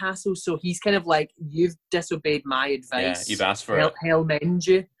will get hassled. So he's kind of like, you've disobeyed my advice. Yeah, you've asked for it. Hell mend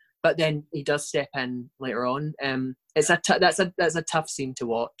you. But then he does step in later on. It's that's a tough scene to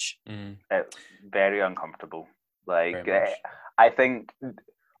watch. It's very uncomfortable. Like, I think,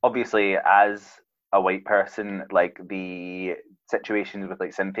 obviously, as a white person, like, the situations with,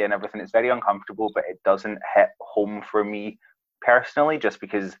 like, Cynthia and everything, it's very uncomfortable, but it doesn't hit home for me personally, just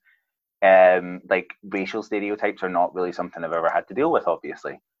because, like, racial stereotypes are not really something I've ever had to deal with,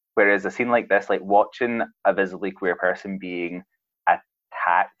 obviously. Whereas a scene like this, like, watching a visibly queer person being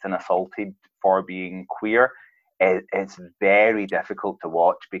attacked and assaulted for being queer, it's very difficult to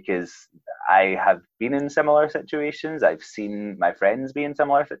watch, because I have been in similar situations. I've seen my friends be in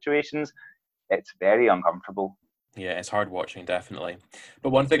similar situations. It's very uncomfortable. Yeah, it's hard watching, definitely. But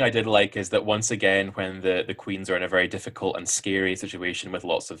one thing I did like is that once again, when the queens are in a very difficult and scary situation with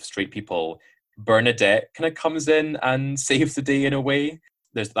lots of straight people, Bernadette kind of comes in and saves the day in a way.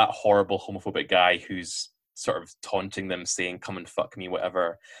 There's that horrible homophobic guy who's sort of taunting them, saying, come and fuck me,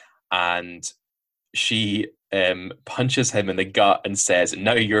 whatever. And she punches him in the gut and says,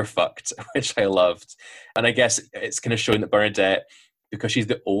 now you're fucked, which I loved. And I guess it's kind of showing that Bernadette, because she's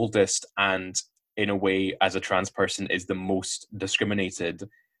the oldest and in a way as a trans person is the most discriminated,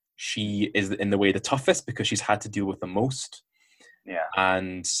 she is in the way the toughest because she's had to deal with the most. Yeah.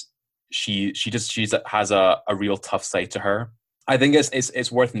 And she has a real tough side to her. I think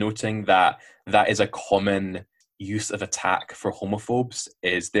it's worth noting that is a common use of attack for homophobes,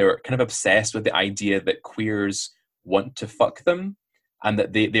 is they're kind of obsessed with the idea that queers want to fuck them, and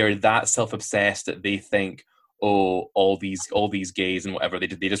that they're that self-obsessed that they think, oh, all these gays and whatever, they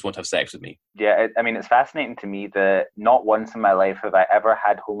just want to have sex with me. Yeah, I mean, it's fascinating to me that not once in my life have I ever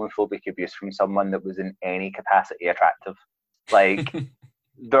had homophobic abuse from someone that was in any capacity attractive. Like,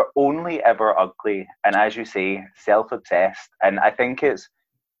 they're only ever ugly, and as you say, self-obsessed. And I think it's,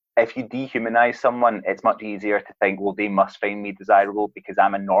 if you dehumanize someone, it's much easier to think, well, they must find me desirable because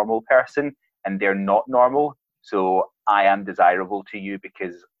I'm a normal person and they're not normal, so I am desirable to you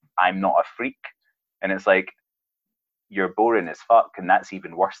because I'm not a freak. And it's like, you're boring as fuck, and that's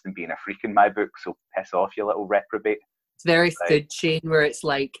even worse than being a freak in my book, so piss off, you little reprobate. It's very food chain, where it's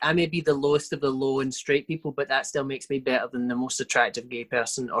like, I may be the lowest of the low in straight people, but that still makes me better than the most attractive gay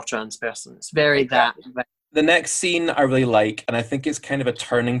person or trans person. It's very exactly. That. The next scene I really like, and I think it's kind of a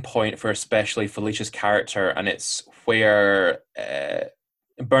turning point for especially Felicia's character, and it's where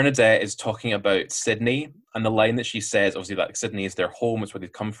Bernadette is talking about Sydney, and the line that she says, obviously, that Sydney is their home, it's where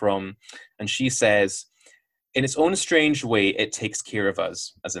they've come from, and she says, in its own strange way, it takes care of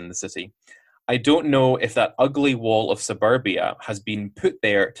us, as in the city. I don't know if that ugly wall of suburbia has been put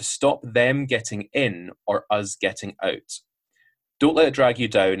there to stop them getting in or us getting out. Don't let it drag you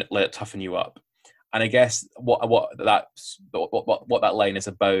down, let it toughen you up. And I guess what that line is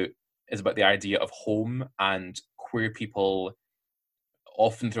about the idea of home, and queer people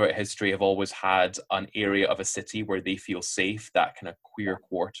often throughout history have always had an area of a city where they feel safe, that kind of queer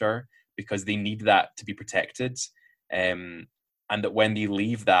quarter, because they need that to be protected. And that when they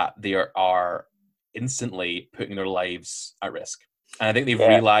leave that, they are instantly putting their lives at risk. And I think they've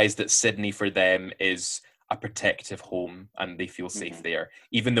realised that Sydney for them is a protective home, and they feel safe there.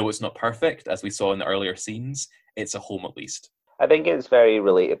 Even though it's not perfect, as we saw in the earlier scenes, it's a home at least. I think it's very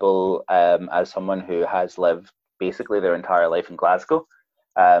relatable as someone who has lived basically their entire life in Glasgow.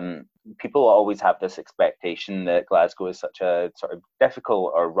 People always have this expectation that Glasgow is such a sort of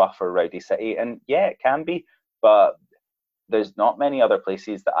difficult or rough or rowdy city, and yeah, it can be, but there's not many other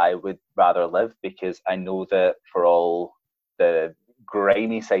places that I would rather live, because I know that for all the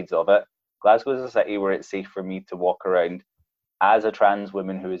grimy sides of it, Glasgow is a city where it's safe for me to walk around as a trans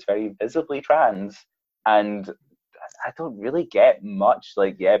woman who is very visibly trans, and I don't really get much.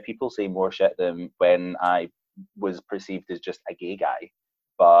 Like, yeah, people say more shit than when I was perceived as just a gay guy,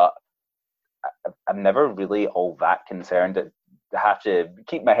 but I'm never really all that concerned. I have to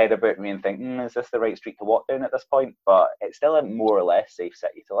keep my head about me and think, is this the right street to walk down at this point? But it's still a more or less safe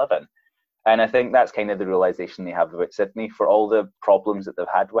city to live in. And I think that's kind of the realization they have about Sydney. For all the problems that they've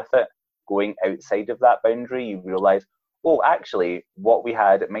had with it, going outside of that boundary, you realize, oh, actually, what we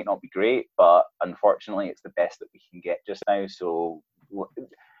had, it might not be great, but unfortunately, it's the best that we can get just now. So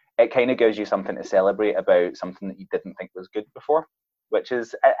it kind of gives you something to celebrate about something that you didn't think was good before, which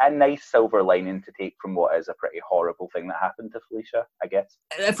is a nice silver lining to take from what is a pretty horrible thing that happened to Felicia, I guess.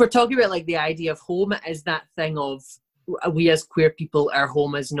 If we're talking about like the idea of home, it is that thing of we as queer people, our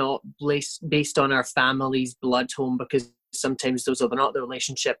home is not based on our family's blood home, because sometimes those are not the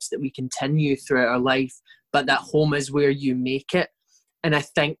relationships that we continue throughout our life, but that home is where you make it. And I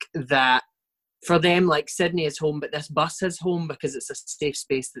think that for them, like, Sydney is home, but this bus is home because it's a safe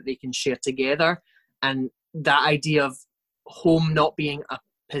space that they can share together. And that idea of home not being a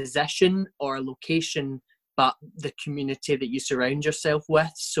position or a location, but the community that you surround yourself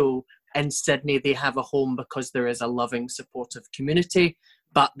with. So in Sydney, they have a home because there is a loving, supportive community,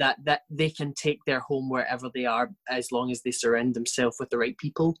 but that they can take their home wherever they are as long as they surround themselves with the right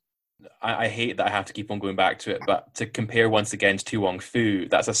people. I hate that I have to keep on going back to it, but to compare once again to To Wong Foo,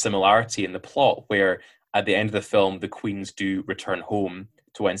 that's a similarity in the plot where at the end of the film, the queens do return home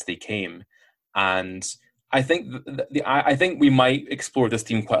to whence they came. And I think I think we might explore this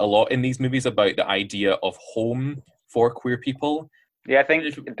theme quite a lot in these movies about the idea of home for queer people. Yeah, I think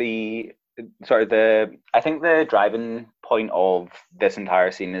the driving point of this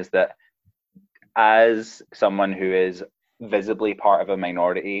entire scene is that as someone who is visibly part of a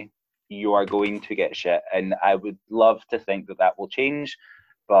minority, you are going to get shit, and I would love to think that will change,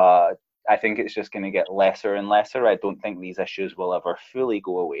 but I think it's just going to get lesser and lesser. I don't think these issues will ever fully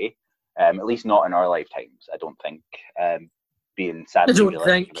go away, at least not in our lifetimes. I don't think, being sadly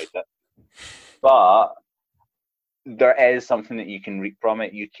realistic about it. But there is something that you can reap from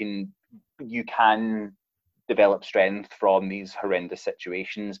it. You can develop strength from these horrendous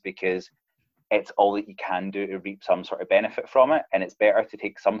situations because it's all that you can do to reap some sort of benefit from it. And it's better to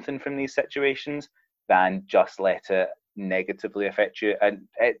take something from these situations than just let it negatively affect you. And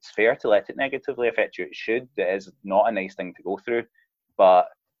it's fair to let it negatively affect you. It should. It is not a nice thing to go through. But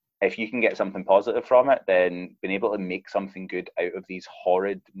if you can get something positive from it, then being able to make something good out of these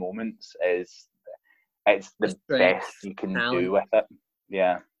horrid moments it's the best you can do with it.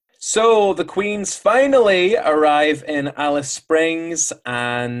 Yeah. So the queens finally arrive in Alice Springs,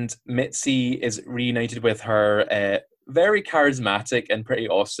 and Mitzi is reunited with her very charismatic and pretty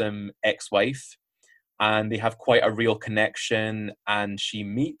awesome ex-wife, and they have quite a real connection, and she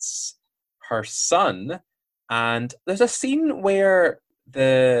meets her son, and there's a scene where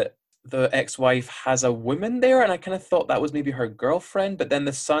the ex-wife has a woman there, and I kind of thought that was maybe her girlfriend, but then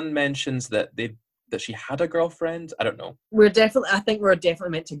the son mentions that she had a girlfriend. I don't know. I think we're definitely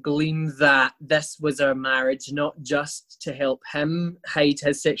meant to glean that this was her marriage, not just to help him hide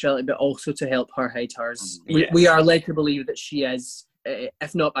his sexuality, but also to help her hide hers. Yes. We are led to believe that she is,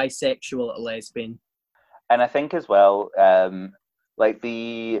 if not bisexual, a lesbian. And I think as well, like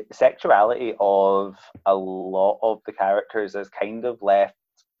the sexuality of a lot of the characters is kind of left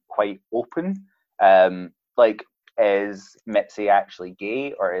quite open. Like, is Mitzi actually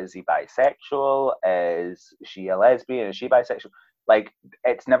gay, or is he bisexual? Is she a lesbian? Is she bisexual? Like,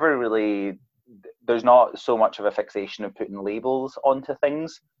 it's never really, there's not so much of a fixation of putting labels onto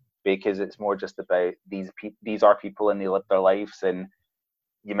things, because it's more just about these are people and they live their lives, and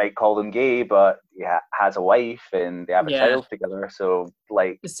you might call them gay, but has a wife and they have a child together. So,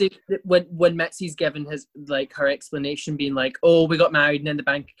 like, see, when Mitzi's given her explanation, being like, "Oh, we got married and then the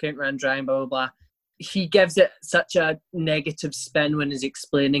bank account ran dry," and blah blah blah. He gives it such a negative spin when he's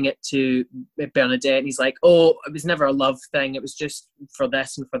explaining it to Bernadette, and he's like, "Oh, it was never a love thing. It was just for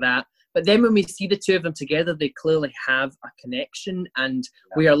this and for that." But then when we see the two of them together, they clearly have a connection, and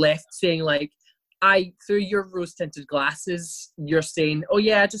we are left saying, like, through your rose-tinted glasses, you're saying, "Oh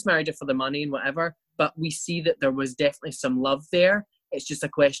yeah, I just married her for the money and whatever." But we see that there was definitely some love there. It's just a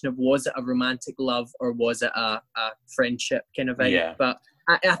question of, was it a romantic love or was it a friendship kind of thing? Yeah. But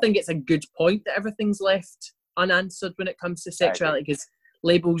I think it's a good point that everything's left unanswered when it comes to sexuality, because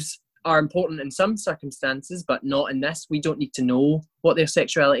labels are important in some circumstances, but not in this. We don't need to know what their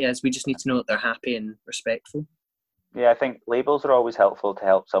sexuality is. We just need to know that they're happy and respectful. Yeah, I think labels are always helpful to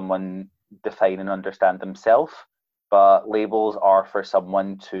help someone define and understand themselves. but labels are for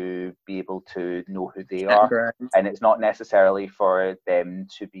someone to be able to know who they are. And it's not necessarily for them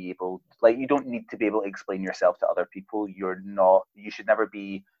to be able, like, you don't need to be able to explain yourself to other people. You should never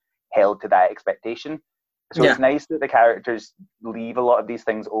be held to that expectation. So it's nice that the characters leave a lot of these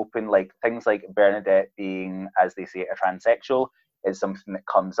things open, like things like Bernadette being, as they say, a transsexual is something that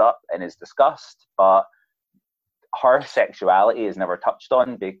comes up and is discussed, but her sexuality is never touched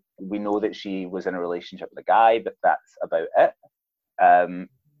on. We know that she was in a relationship with a guy, but that's about it.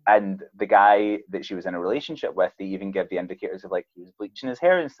 And the guy that she was in a relationship with, they even give the indicators of, like, he was bleaching his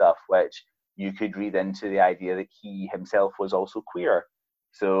hair and stuff, which you could read into the idea that he himself was also queer.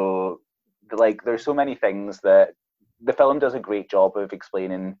 So, like, there's so many things that the film does a great job of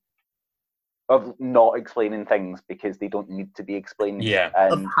explaining, of not explaining things because they don't need to be explained. Yeah.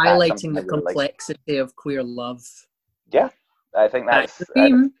 Of highlighting the complexity of queer love. Yeah, I think that's the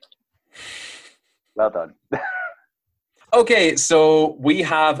theme. Well done. Okay, so we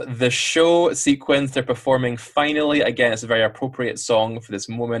have the show sequence. They're performing finally. Again, it's a very appropriate song for this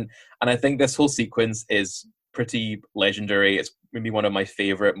moment. And I think this whole sequence is pretty legendary. It's maybe one of my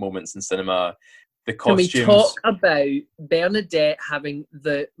favourite moments in cinema. The costumes. Can we talk about Bernadette having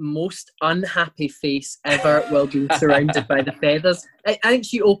the most unhappy face ever while being surrounded by the feathers? I think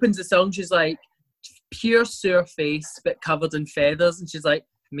she opens the song, she's like, pure sore face, but covered in feathers. And she's like,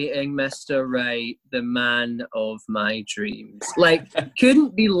 meeting Mr. Right, the man of my dreams. Like,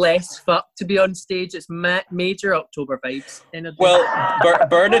 couldn't be less fucked to be on stage. It's major October vibes. Well,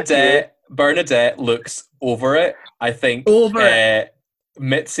 Bernadette looks over it, I think.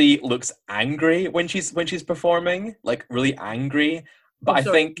 Mitzi looks angry when she's performing, like really angry. But I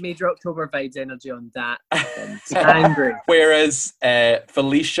think major October vibes energy on that. Angry. Whereas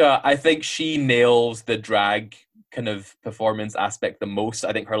Felicia, I think she nails the drag kind of performance aspect the most.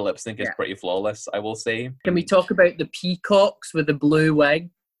 I think her lip sync is pretty flawless, I will say. Can we talk about the peacocks with the blue wigs?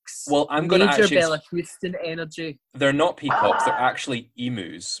 Well, I'm going to actually... Bella Houston energy. They're not peacocks, they're actually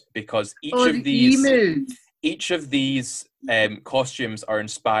emus, because each of these costumes are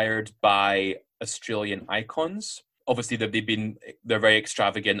inspired by Australian icons. Obviously, they're very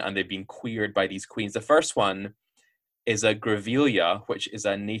extravagant and they've been queered by these queens. The first one is a grevillea, which is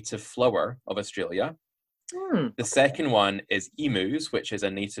a native flower of Australia. The second one is emus, which is a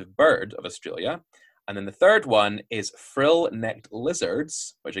native bird of Australia. And then the third one is frill-necked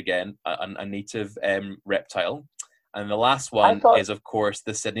lizards, which again, a native reptile. And the last one is, of course,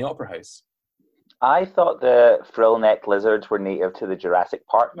 the Sydney Opera House. I thought the frill-necked lizards were native to the Jurassic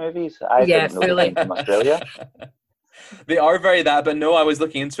Park movies. I didn't know they came from Australia. They are very that, but no, I was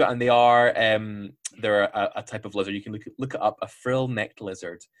looking into it, and they are they're a type of lizard. You can look it up, a frill-necked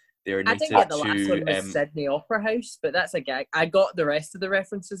lizard. They're native to... I think the last one was Sydney Opera House, but that's a gag. I got the rest of the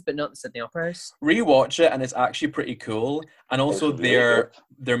references, but not the Sydney Opera House. Rewatch it, and it's actually pretty cool. And also their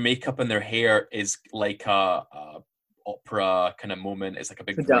makeup and their hair is like a opera kind of moment. It's like a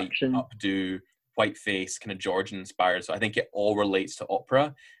big light updo, white face, kind of Georgian inspired. So I think it all relates to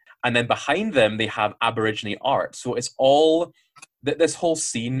opera. And then behind them, they have Aborigine art. So it's all... This whole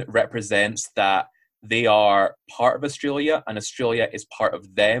scene represents that they are part of Australia and Australia is part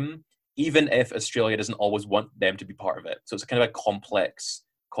of them, even if Australia doesn't always want them to be part of it. So it's kind of a complex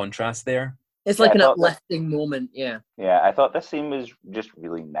contrast there. It's like an uplifting moment, yeah. Yeah, I thought this scene was just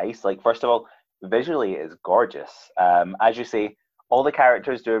really nice. Like, first of all, visually it is gorgeous. As you say, all the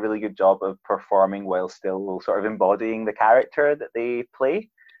characters do a really good job of performing while still sort of embodying the character that they play.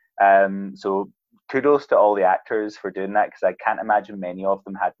 So kudos to all the actors for doing that, because I can't imagine many of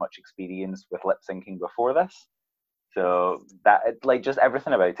them had much experience with lip syncing before this. So that, like, just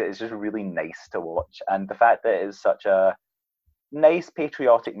everything about it is just really nice to watch. And the fact that it is such a nice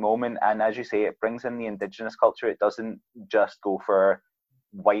patriotic moment, and as you say, it brings in the Indigenous culture. It doesn't just go for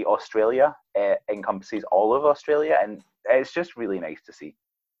white Australia. It encompasses all of Australia, and it's just really nice to see.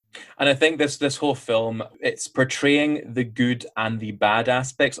 And I think this whole film, it's portraying the good and the bad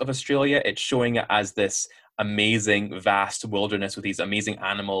aspects of Australia. It's showing it as this amazing, vast wilderness with these amazing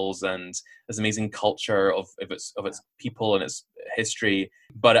animals and this amazing culture of its people and its history.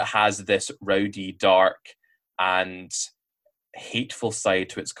 But it has this rowdy, dark, and hateful side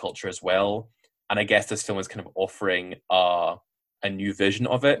to its culture as well. And I guess this film is kind of offering a new vision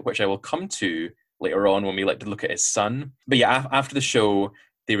of it, which I will come to later on when we like to look at his son. But yeah, after the show,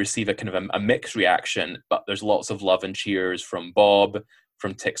 they receive a kind of a mixed reaction, but there's lots of love and cheers from Bob,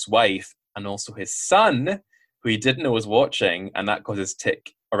 from Tick's wife, and also his son, who he didn't know was watching, and that causes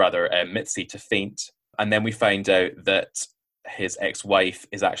Mitzi to faint. And then we find out that his ex-wife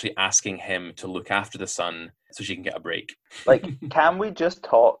is actually asking him to look after the son so she can get a break. Like, can we just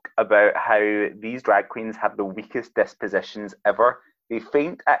talk about how these drag queens have the weakest dispositions ever? They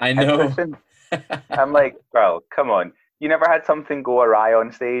faint at I know. everything. I'm like, girl, come on. You never had something go awry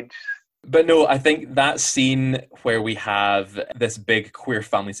on stage? But no, I think that scene where we have this big queer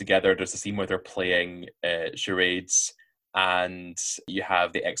family together, there's a scene where they're playing charades, and you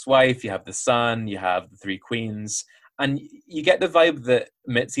have the ex-wife, you have the son, you have the three queens, and you get the vibe that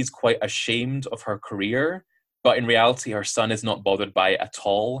Mitzi's quite ashamed of her career, but in reality her son is not bothered by it at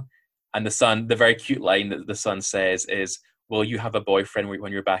all. And the son, the very cute line that the son says is, "Will you have a boyfriend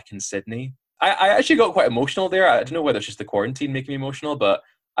when you're back in Sydney?" I actually got quite emotional there. I don't know whether it's just the quarantine making me emotional, but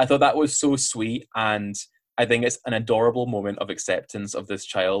I thought that was so sweet, and I think it's an adorable moment of acceptance of this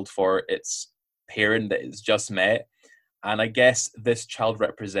child for its parent that it's just met. And I guess this child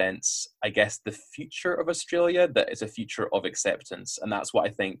represents, the future of Australia, that is a future of acceptance. And that's what I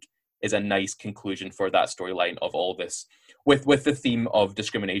think is a nice conclusion for that storyline of all this. With the theme of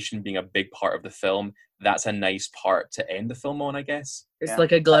discrimination being a big part of the film, that's a nice part to end the film on, I guess. It's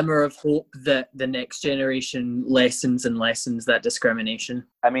like a glimmer of hope that the next generation lessens that discrimination.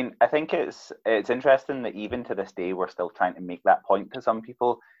 I mean, I think it's interesting that even to this day, we're still trying to make that point to some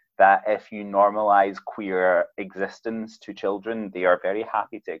people, that if you normalize queer existence to children, they are very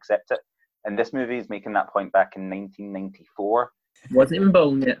happy to accept it. And this movie is making that point back in 1994. Wasn't even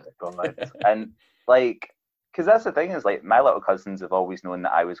born yet. And like, because that's the thing is, like, my little cousins have always known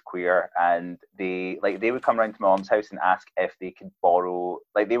that I was queer, and they would come around to my mom's house and ask if they could borrow,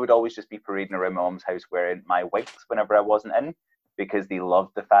 like, they would always just be parading around my mom's house wearing my wigs whenever I wasn't in, because they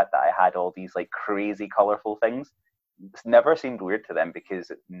loved the fact that I had all these like crazy colorful things. It's never seemed weird to them because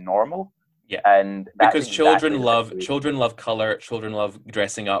it's normal. Yeah, and because children love color, children love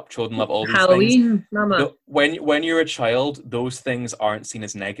dressing up, children love all these Halloween, things. Mama. When you're a child, those things aren't seen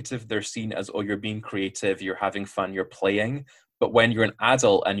as negative. They're seen as, oh, you're being creative, you're having fun, you're playing. But when you're an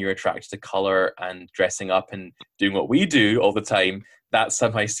adult and you're attracted to color and dressing up and doing what we do all the time, that's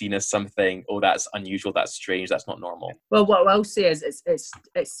somehow seen as something, oh, that's unusual, that's strange, that's not normal. Well, what I'll say is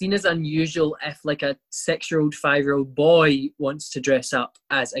it's seen as unusual if like a 6-year-old, 5-year-old boy wants to dress up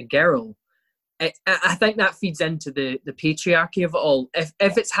as a girl. I think that feeds into the patriarchy of it all. If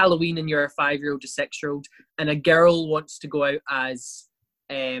it's Halloween and you're a 5-year-old, a 6-year-old, and a girl wants to go out as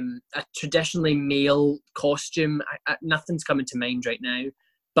a traditionally male costume, nothing's coming to mind right now,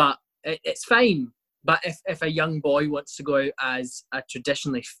 but it's fine. But if a young boy wants to go out as a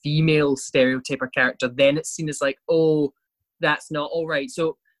traditionally female stereotype or character, then it's seen as like, oh, that's not all right.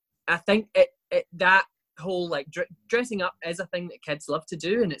 So I think that whole like dressing up is a thing that kids love to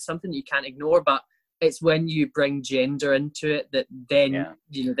do, and it's something you can't ignore, but it's when you bring gender into it that then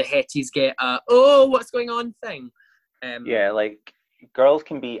the hetties get a what's going on thing. Like girls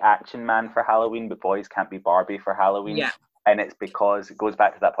can be Action Man for Halloween, but boys can't be Barbie for Halloween. And it's because it goes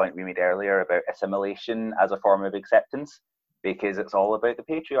back to that point we made earlier about assimilation as a form of acceptance, because it's all about the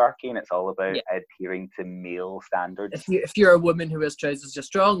patriarchy and it's all about adhering to male standards. If you're a woman who has trousers, you're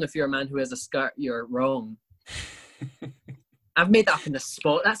strong. If you're a man who has a skirt, you're wrong. I've made that up in the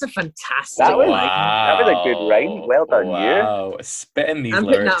spot. That's a fantastic that was a good rhyme. Well done, you. Spitting these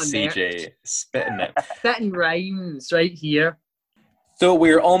lyrics, CJ. Spitting it. Spitting rhymes right here. So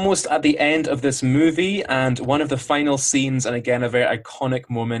we're almost at the end of this movie, and one of the final scenes, and again a very iconic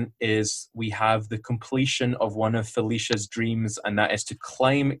moment, is we have the completion of one of Felicia's dreams, and that is to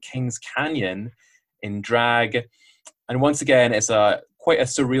climb Kings Canyon in drag. And once again, it's quite a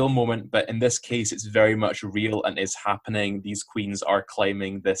surreal moment, but in this case it's very much real and is happening. These queens are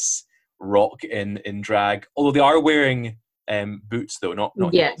climbing this rock in drag, although they are wearing boots though, not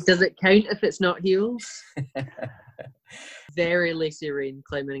heels. Does it count if it's not heels? Very Lacey Rain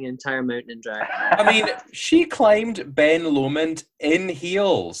climbing an entire mountain in drag. I mean, she climbed Ben Lomond in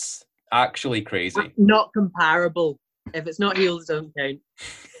heels. Actually crazy. Not comparable. If it's not heels, it doesn't count.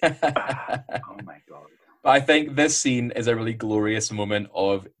 Oh my God. I think this scene is a really glorious moment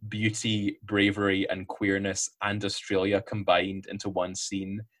of beauty, bravery, and queerness and Australia combined into one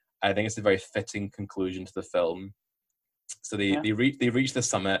scene. I think it's a very fitting conclusion to the film. So they reach the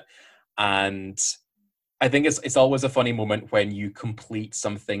summit, and I think it's always a funny moment when you complete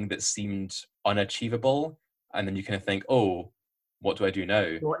something that seemed unachievable, and then you kind of think, oh, what do I do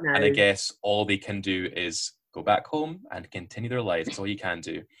now? What now? And I guess all they can do is go back home and continue their lives. That's all you can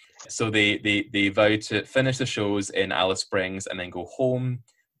do. So they vow to finish the shows in Alice Springs and then go home.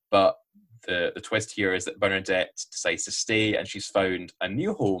 But the twist here is that Bernadette decides to stay, and she's found a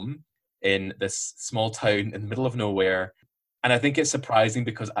new home in this small town in the middle of nowhere. And I think it's surprising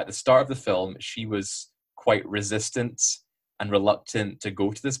because at the start of the film, she was quite resistant and reluctant to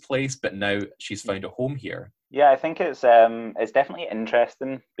go to this place, but now she's found a home here. Yeah, I think it's definitely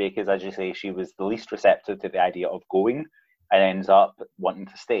interesting because, as you say, she was the least receptive to the idea of going and ends up wanting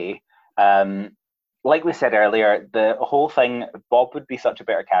to stay. Like we said earlier, the whole thing, Bob would be such a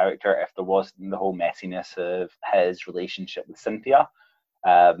better character if there wasn't the whole messiness of his relationship with Cynthia.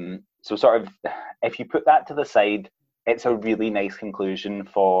 So sort of, if you put that to the side, it's a really nice conclusion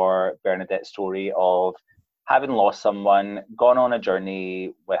for Bernadette's story of having lost someone, gone on a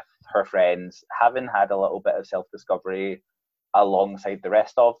journey with her friends, having had a little bit of self-discovery alongside the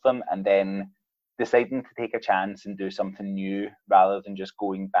rest of them, and then deciding to take a chance and do something new rather than just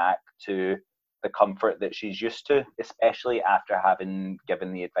going back to the comfort that she's used to, especially after having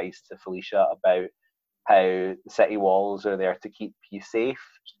given the advice to Felicia about how city walls are there to keep you safe,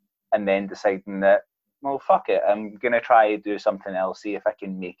 and then deciding that, well, fuck it, I'm going to try do something else, see if I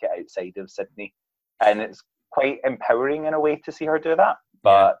can make it outside of Sydney. And it's quite empowering in a way to see her do that.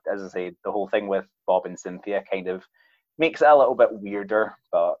 But as I say, the whole thing with Bob and Cynthia kind of makes it a little bit weirder.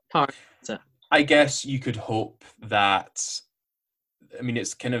 But I guess you could hope that, I mean,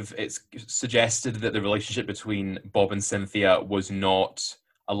 it's suggested that the relationship between Bob and Cynthia was not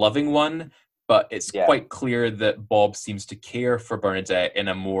a loving one, but it's quite clear that Bob seems to care for Bernadette in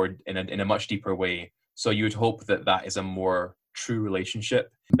a much deeper way. So you would hope that that is a more true relationship.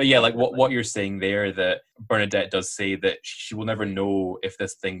 But yeah, like what you're saying there, that Bernadette does say that she will never know if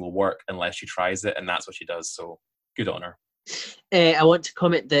this thing will work unless she tries it, and that's what she does. So good on her. I want to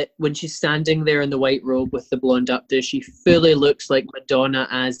comment that when she's standing there in the white robe with the blonde updo, she fully looks like Madonna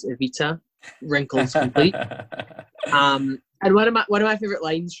as Evita, wrinkles complete. And one of my favorite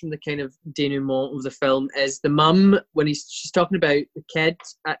lines from the kind of denouement of the film is the mum when she's talking about the kid.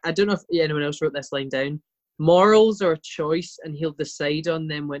 I don't know if anyone else wrote this line down. Morals are a choice, and he'll decide on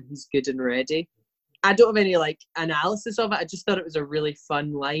them when he's good and ready. I don't have any analysis of it. I just thought it was a really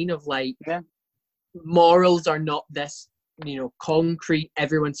fun line of morals are not this, concrete.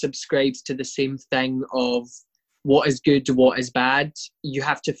 Everyone subscribes to the same thing of what is good, what is bad. You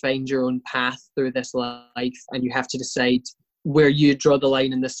have to find your own path through this life, and you have to decide where you draw the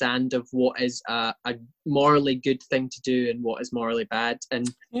line in the sand of what is a morally good thing to do and what is morally bad.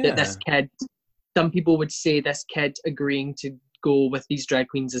 And that this kid, some people would say this kid agreeing to go with these drag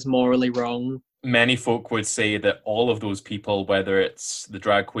queens is morally wrong. Many folk would say that all of those people, whether it's the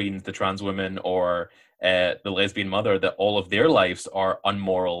drag queens, the trans women, or the lesbian mother, that all of their lives are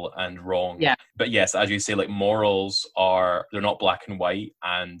unmoral and wrong. Yeah. But yes, as you say, morals they're not black and white,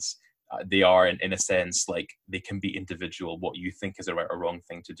 and they are, in a sense, they can be individual, what you think is a right or wrong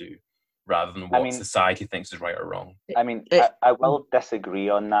thing to do, rather than what society thinks is right or wrong. I mean, I will disagree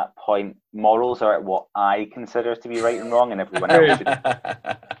on that point. Morals are what I consider to be right and wrong, and everyone else.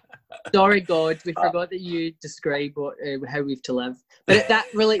 Sorry, God, we forgot that you describe how we've to live. But that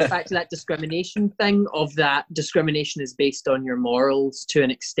relates back to that discrimination thing of that discrimination is based on your morals to an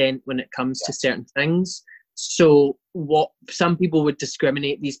extent when it comes to certain things. So what some people would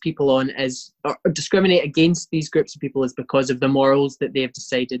discriminate these people on or discriminate against these groups of people is because of the morals that they have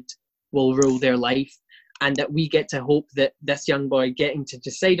decided will rule their life, and that we get to hope that this young boy getting to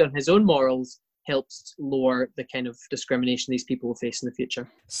decide on his own morals helps lower the kind of discrimination these people will face in the future.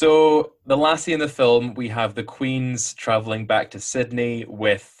 So the last scene in the film, we have the queens travelling back to Sydney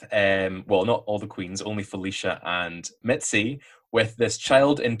with, not all the queens, only Felicia and Mitzi, with this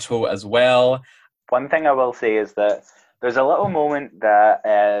child in tow as well. One thing I will say is that there's a little moment that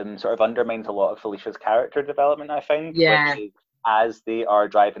sort of undermines a lot of Felicia's character development, I find. Yeah. Which is as they are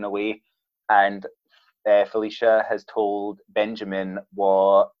driving away, and Felicia has told Benjamin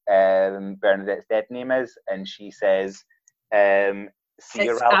what Bernadette's dead name is, and she says, "See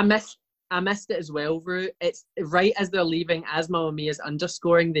you, Ralph." I missed it as well, Rue. It's right as they're leaving, as Mamma Mia's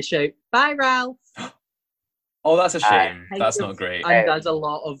underscoring, they shout, "Bye, Ralph." Oh, that's a shame. That's not great. And does a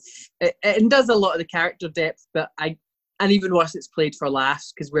lot of the character depth, and even worse, it's played for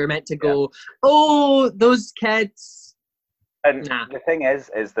laughs because we're meant to go, "Oh, those kids." And the thing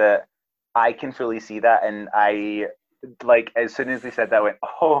is that I can fully see that, and I as soon as they said that, I went,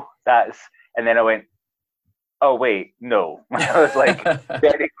 "Oh, that's," and then I went, "Oh wait, no." I was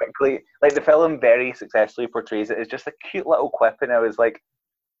very quickly, the film very successfully portrays it as just a cute little quip, and I was like,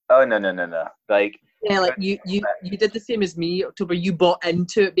 "Oh no." You did the same as me, October. You bought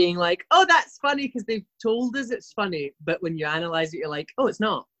into it being like, "Oh, that's funny because they've told us it's funny," but when you analyze it, you're like, "Oh, it's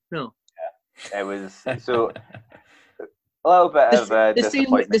not." No. Yeah, it was so. A little bit of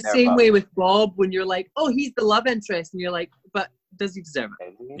the same way with Bob when you're like, "Oh, he's the love interest," and you're like, "But does he deserve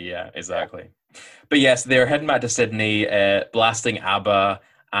it?" Yeah, exactly. But yes, they're heading back to Sydney, blasting ABBA,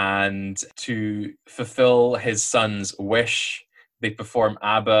 And to fulfill his son's wish, they perform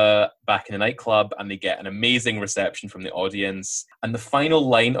ABBA back in the nightclub, and they get an amazing reception from the audience. And the final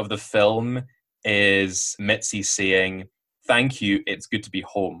line of the film is Mitzi saying, "Thank you, it's good to be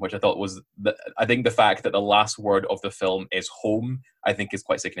home," which I thought was, I think the fact that the last word of the film is home, I think is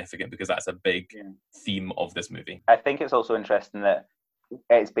quite significant, because that's a big theme of this movie. I think it's also interesting that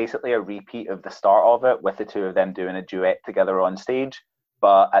it's basically a repeat of the start of it, with the two of them doing a duet together on stage.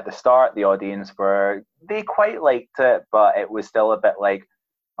 But at the start, the audience they quite liked it, but it was still a bit like,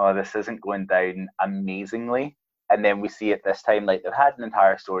 oh, this isn't going down amazingly. And then we see it this time, like they've had an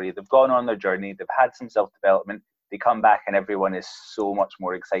entire story, they've gone on their journey, they've had some self-development, they come back and everyone is so much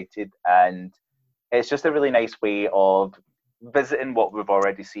more excited. And it's just a really nice way of visiting what we've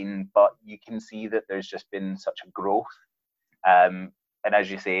already seen, but you can see that there's just been such a growth. And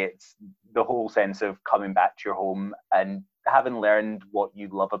as you say, it's the whole sense of coming back to your home and having learned what you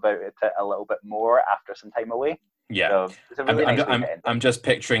love about it a little bit more after some time away. Yeah, so it's a really nice way to end it. I'm just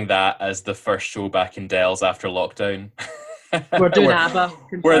picturing that as the first show back in Dells after lockdown. We're doing ABBA.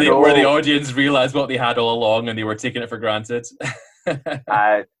 Where the audience realised what they had all along and they were taking it for granted.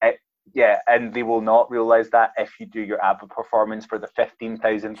 Yeah, and they will not realise that if you do your ABBA performance for the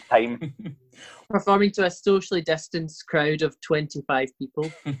 15,000th time. Performing to a socially distanced crowd of 25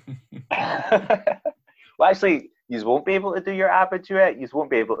 people. Well, actually, you won't be able to do your ABBA duet. You won't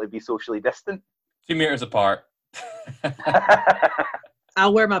be able to be socially distant. 2 meters apart.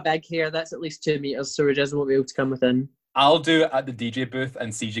 I'll wear my bag hair. That's at least 2 meters, so Regis won't be able to come within. I'll do it at the DJ booth, and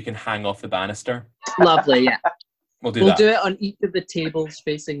CJ can hang off the banister. Lovely, yeah. We'll do it on each of the tables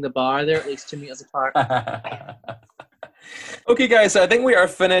facing the bar. They're at least 2 meters apart. Okay, guys, so I think we are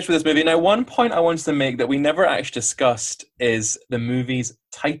finished with this movie. Now, one point I wanted to make that we never actually discussed is the movie's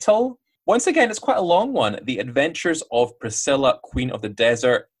title. Once again, it's quite a long one. The Adventures of Priscilla, Queen of the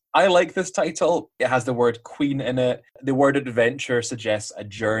Desert. I like this title. It has the word queen in it. The word adventure suggests a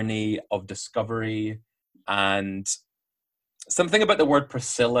journey of discovery, and something about the word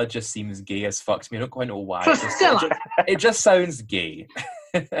Priscilla just seems gay as fuck to me. I don't quite know why. It just sounds gay.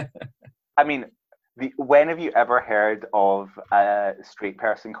 I mean, when have you ever heard of a straight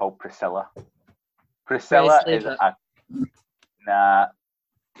person called Priscilla? Priscilla is nah.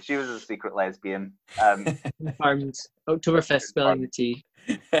 She was a secret lesbian. Confirmed. Oktoberfest spelling the T.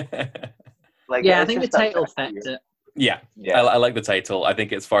 Like, yeah, I think the title fit it. Yeah. I like the title. I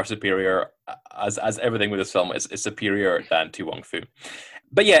think it's far superior, as everything with this film is superior than To Wong Foo.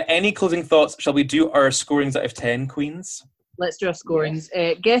 But yeah, any closing thoughts? Shall we do our scorings out of 10, Queens? Let's do our scorings.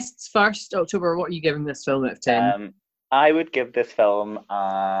 Yes. Guests first. October, what are you giving this film out of 10? I would give this film,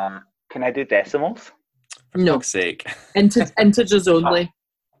 can I do decimals? For fuck's sake. Integers only.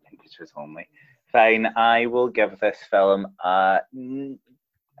 Integers only. Fine, I will give this film a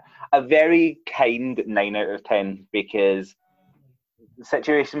very kind 9 out of 10, because the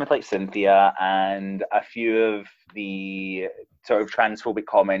situation with like Cynthia and a few of the sort of transphobic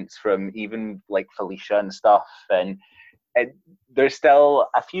comments from even like Felicia and stuff, and there's still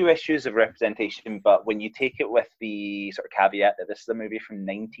a few issues of representation, but when you take it with the sort of caveat that this is a movie from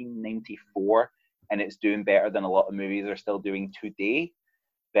 1994 and it's doing better than a lot of movies are still doing today,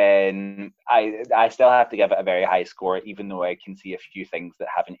 then I still have to give it a very high score, even though I can see a few things that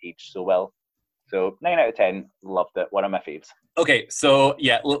haven't aged so well. So 9 out of 10, loved it. One of my faves. Okay, so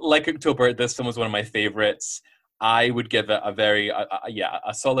yeah, like October, this film was one of my favorites. I would give it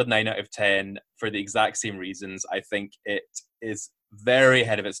a solid 9 out of 10 for the exact same reasons. I think it is very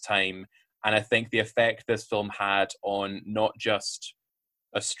ahead of its time, and I think the effect this film had on not just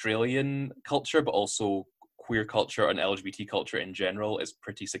Australian culture, but also queer culture and LGBT culture in general is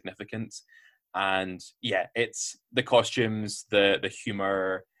pretty significant. And yeah, it's the costumes, the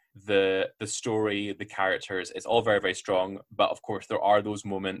humor, the story, the characters, it's all very, very strong. But of course, there are those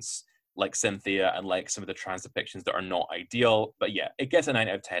moments like Cynthia and like some of the trans depictions that are not ideal. But yeah, it gets a 9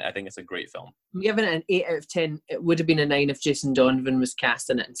 out of 10. I think it's a great film. I'm giving it an 8 out of 10. It would have been a 9 if Jason Donovan was cast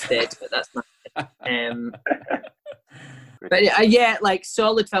in it instead, but that's not But yeah, like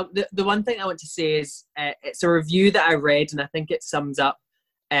solid film. The one thing I want to say is it's a review that I read, and I think it sums up.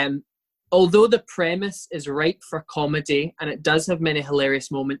 Although the premise is ripe for comedy and it does have many hilarious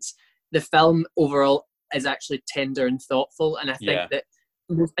moments, the film overall is actually tender and thoughtful. And I think that,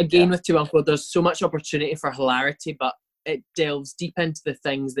 again, with To Wong Foo, there's so much opportunity for hilarity, but it delves deep into the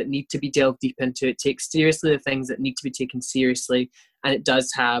things that need to be delved deep into. It takes seriously the things that need to be taken seriously, and it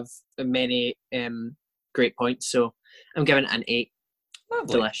does have many great points. So I'm giving it an 8.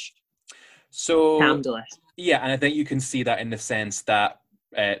 Lovely. Delish. So delish. Yeah, and I think you can see that in the sense that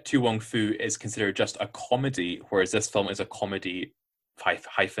To Wong Foo is considered just a comedy, whereas this film is a comedy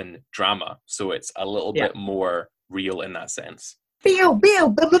hyphen drama. So it's a little Yeah. bit more real in that sense.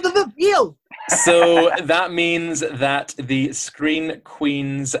 Bill. So that means that the Screen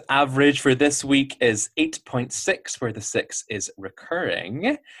Queens average for this week is 8.6, where the 6 is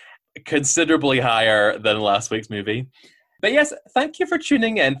recurring, considerably higher than last week's movie. But yes, thank you for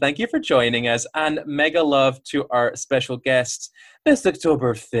tuning in. Thank you for joining us. And mega love to our special guest this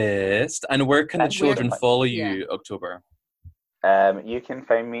Oktoberfest. And where can the children follow you, October? You can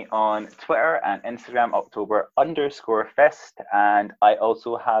find me on Twitter and Instagram, October_fest. And I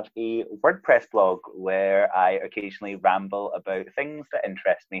also have a WordPress blog where I occasionally ramble about things that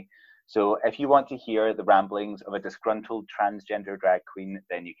interest me. So if you want to hear the ramblings of a disgruntled transgender drag queen,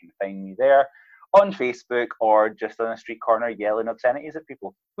 then you can find me there on Facebook or just on a street corner yelling obscenities at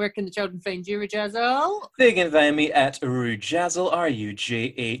people. Where can the children find you, Rajazzle? They can find me at Rujazzle,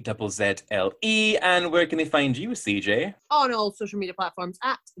 RUJAZZLE. And where can they find you, CJ? On all social media platforms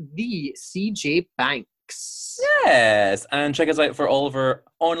at the CJ Banks. Yes, and check us out for all of our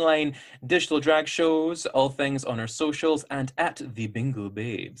online digital drag shows, all things on our socials, and at the Bingo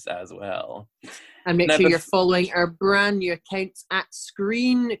Babes as well. And make sure you're following our brand new accounts at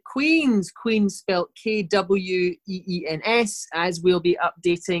Screen Queens. Queens spelled Kweens, as we'll be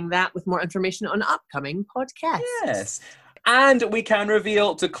updating that with more information on upcoming podcasts. Yes. And we can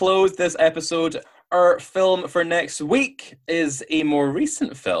reveal, to close this episode, our film for next week is a more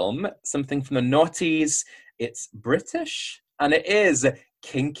recent film, something from the noughties. It's British, and it is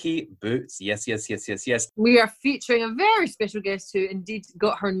Kinky Boots. Yes. We are featuring a very special guest who indeed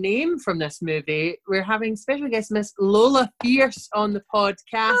got her name from this movie. We're having special guest Miss Lola Fierce on the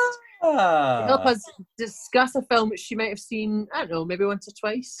podcast to help us discuss a film which she might have seen, I don't know, maybe once or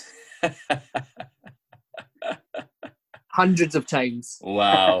twice. Hundreds of times.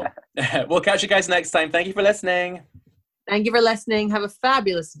 Wow. We'll catch you guys next time. Thank you for listening. Thank you for listening. Have a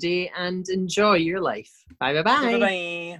fabulous day and enjoy your life. Bye. Bye-bye.